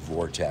wall and the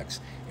vortex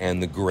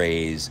and the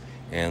grays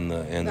and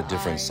the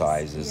different eyes,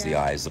 sizes, the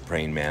eyes, the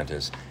praying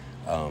mantis.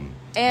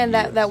 And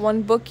that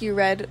one book you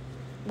read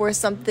where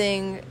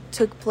something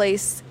took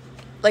place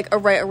like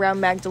right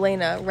around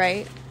Magdalena,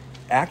 right?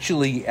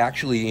 Actually,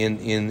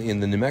 in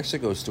the New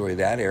Mexico story,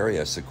 that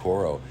area,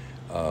 Socorro,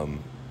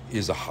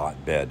 is a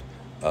hotbed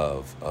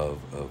of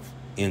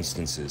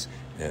instances.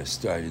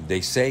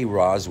 They say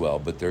Roswell,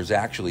 but there's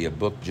actually a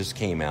book just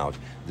came out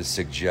that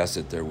suggests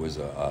that there was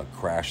a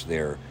crash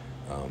there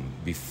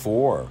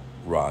before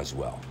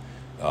Roswell.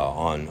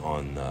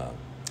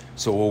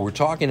 So what we're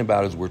talking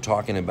about is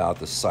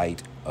the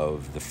site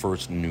of the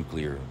first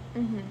nuclear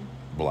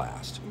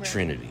blast, right.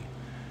 Trinity,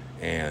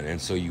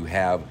 and so you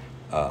have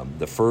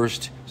the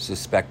first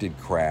suspected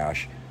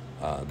crash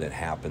that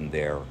happened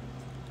there.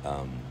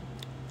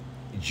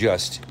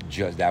 Just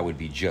that would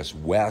be just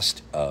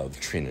west of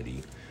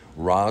Trinity.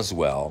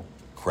 Roswell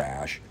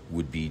crash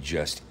would be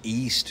just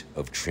east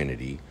of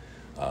Trinity.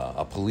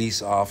 A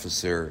police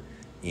officer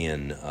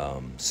in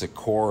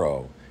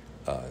Socorro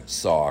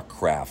saw a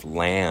craft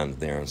land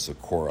there in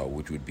Socorro,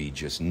 which would be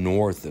just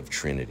north of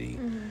Trinity.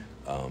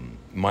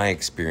 My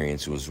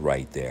experience was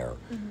right there.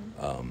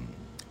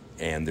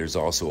 And there's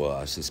also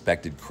a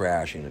suspected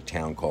crash in a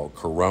town called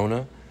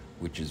Corona,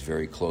 which is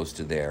very close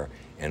to there,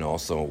 and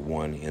also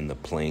one in the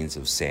plains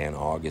of San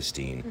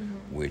Augustine,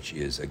 which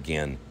is,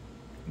 again,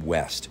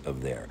 west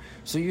of there.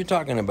 So you're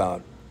talking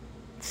about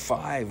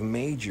 5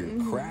 major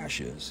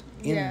crashes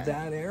in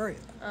that area.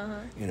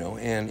 You know,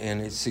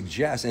 and it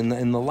suggests,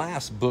 in the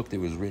last book that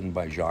was written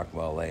by Jacques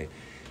Vallée,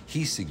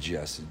 he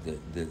suggested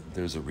that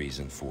there's a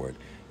reason for it,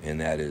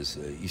 and that is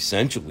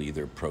essentially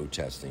they're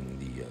protesting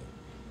the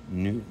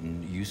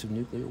use of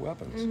nuclear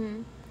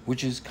weapons,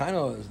 which is kind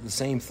of the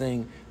same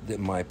thing that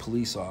my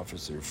police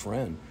officer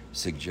friend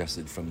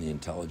suggested from the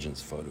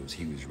intelligence photos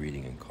he was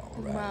reading in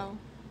Colorado. Wow.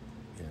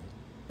 Yeah.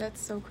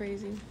 That's so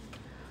crazy.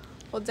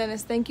 Well,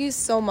 Dennis, thank you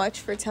so much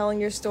for telling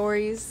your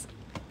stories.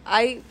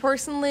 I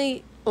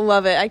personally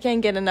love it. I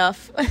can't get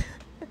enough.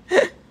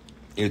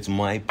 It's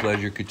my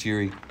pleasure,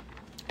 Kateri.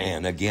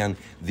 And again,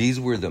 these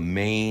were the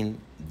main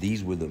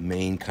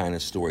kind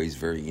of stories,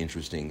 very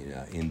interesting,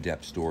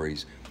 in-depth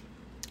stories.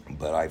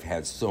 But I've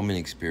had so many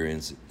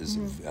experiences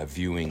of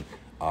viewing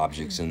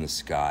objects in the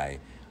sky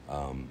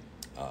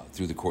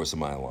through the course of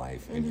my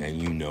life.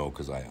 And you know,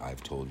 because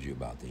I've told you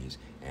about these.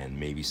 And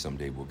maybe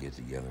someday we'll get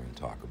together and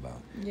talk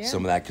about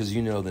some of that. Because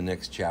you know the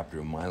next chapter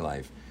of my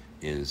life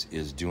is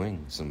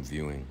doing some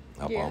viewing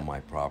up on my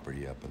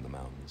property up in the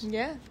mountains.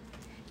 Yeah.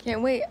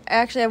 Can't wait. I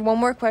actually have one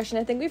more question.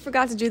 I think we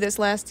forgot to do this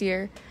last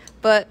year.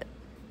 But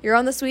you're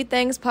on the Sweet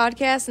Things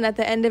podcast, and at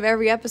the end of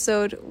every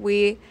episode,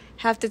 we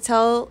have to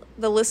tell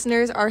the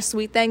listeners our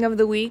sweet thing of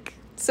the week.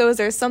 So is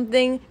there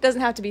something, it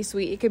doesn't have to be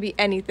sweet, it could be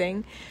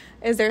anything.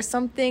 Is there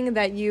something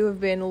that you have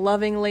been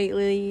loving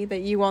lately that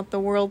you want the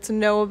world to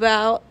know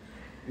about?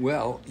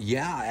 Well,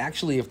 yeah,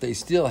 actually, if they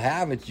still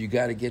have it, you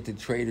got to get to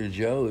Trader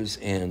Joe's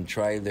and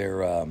try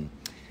their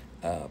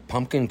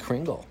Pumpkin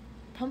Kringle.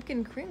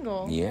 Pumpkin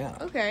Kringle? Yeah.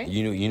 Okay.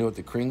 You know what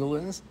the Kringle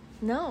is?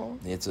 No.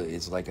 It's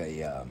like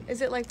a...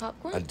 Is it like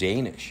popcorn? A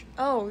Danish.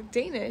 Oh,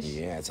 Danish.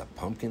 Yeah, it's a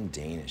pumpkin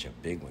Danish, a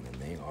big one, and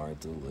they are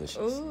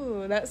delicious.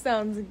 Ooh, that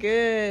sounds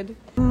good.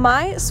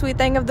 My sweet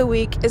thing of the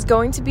week is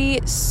going to be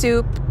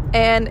soup,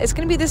 and it's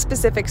going to be this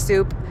specific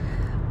soup.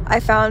 I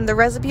found the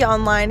recipe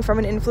online from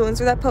an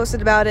influencer that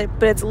posted about it,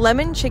 but it's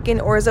lemon chicken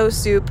orzo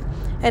soup.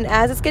 And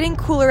as it's getting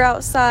cooler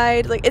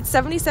outside, like it's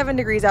 77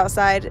 degrees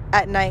outside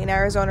at night in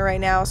Arizona right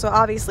now, so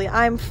obviously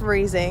I'm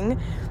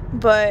freezing,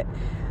 but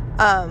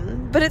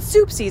it's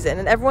soup season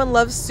and everyone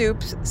loves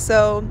soups.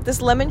 So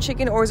this lemon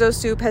chicken orzo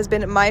soup has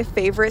been my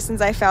favorite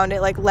since I found it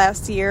like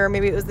last year, or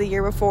maybe it was the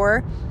year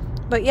before.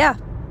 But yeah,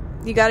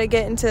 you got to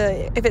get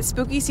into, if it's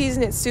spooky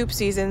season, it's soup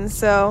season,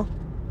 so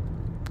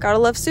gotta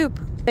love soup.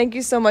 Thank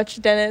you so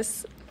much,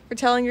 Dennis, for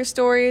telling your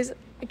stories.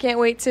 I can't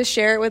wait to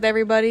share it with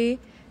everybody,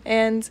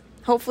 and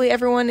hopefully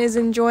everyone is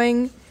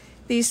enjoying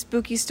these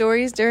spooky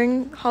stories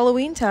during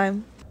Halloween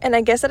time. And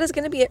I guess that is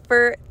going to be it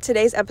for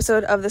today's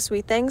episode of the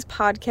Sweet Things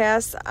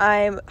podcast.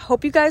 I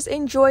hope you guys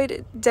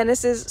enjoyed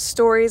Dennis's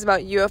stories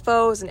about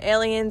UFOs and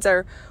aliens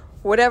or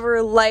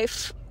whatever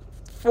life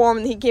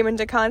form that he came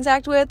into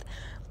contact with.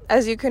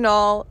 As you can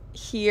all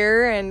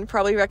hear and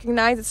probably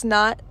recognize, it's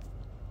not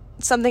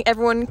something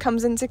everyone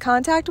comes into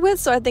contact with.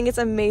 So I think it's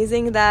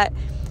amazing that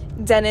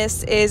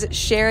Dennis is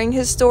sharing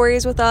his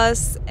stories with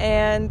us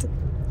and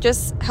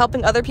just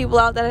helping other people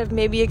out that have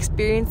maybe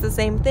experienced the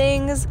same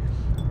things.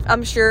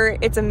 I'm sure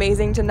it's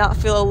amazing to not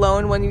feel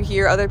alone when you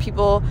hear other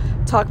people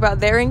talk about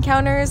their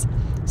encounters.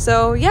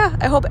 So yeah,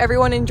 I hope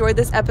everyone enjoyed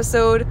this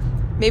episode.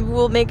 Maybe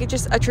we'll make it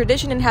just a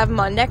tradition and have him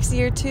on next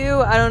year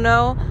too. I don't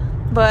know.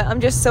 But I'm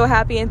just so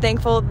happy and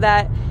thankful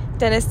that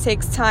Dennis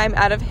takes time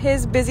out of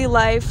his busy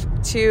life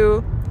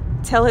to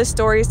tell his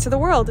stories to the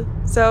world.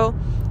 So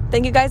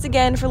thank you guys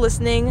again for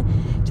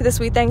listening to the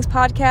Sweet Things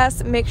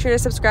podcast. Make sure to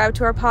subscribe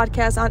to our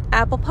podcast on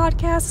Apple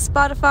Podcasts,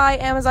 Spotify,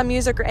 Amazon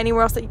Music, or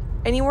anywhere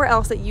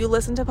else that you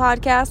listen to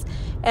podcasts.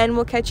 And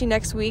we'll catch you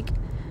next week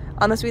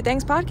on the Sweet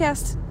Things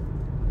podcast.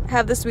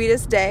 Have the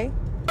sweetest day.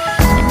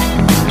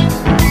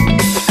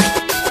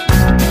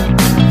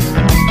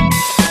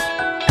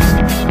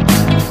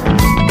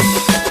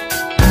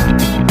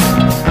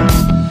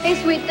 Hey,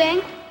 sweet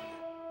thing.